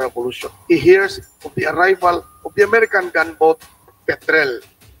to the revolution. He hears of the arrival of the American gunboat Petrel.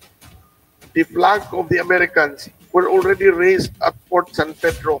 The flag of the Americans were already raised at Fort San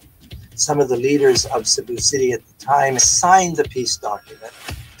Pedro. Some of the leaders of Cebu City at the time signed the peace document.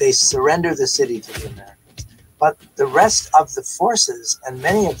 They surrendered the city to the Americans. But the rest of the forces and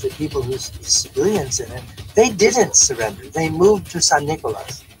many of the people who were civilians in it, they didn't surrender. They moved to San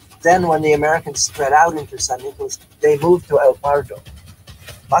Nicolas. Then when the Americans spread out into San Nicolas, they moved to 𝙃𝘀𝘀.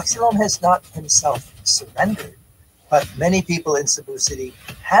 Maxilom has not himself surrendered, but many people in Cebu City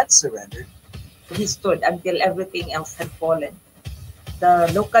had surrendered. He stood until everything else had fallen.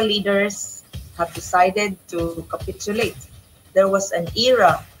 The local leaders have decided to capitulate. There was an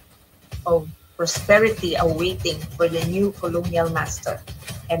era of prosperity awaiting for the new colonial master.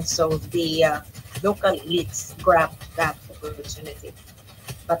 And so the local elites grabbed that opportunity.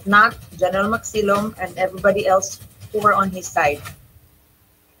 But not General Maxilom and everybody else who were on his side.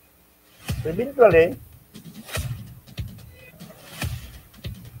 Eventually,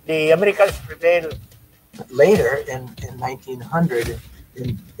 the Americans prevailed. Later, in 1900,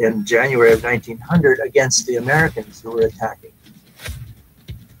 in January of 1900, against the Americans who were attacking.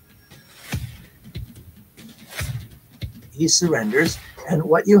 He surrenders, and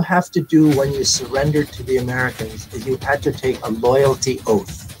what you have to do when you surrender to the Americans is you had to take a loyalty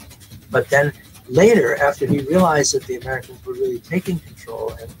oath. But then later, after he realized that the Americans were really taking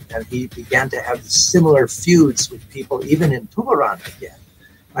control, and he began to have similar feuds with people, even in Tuburan again,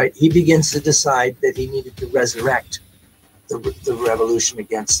 right, he begins to decide that he needed to resurrect the revolution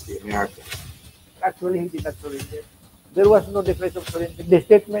against the Americans. Actually, he did not surrender. There was no declaration of surrender. The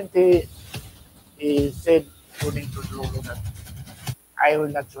statement he said, according to the law, that I will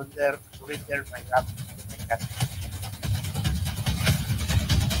not surrender my country.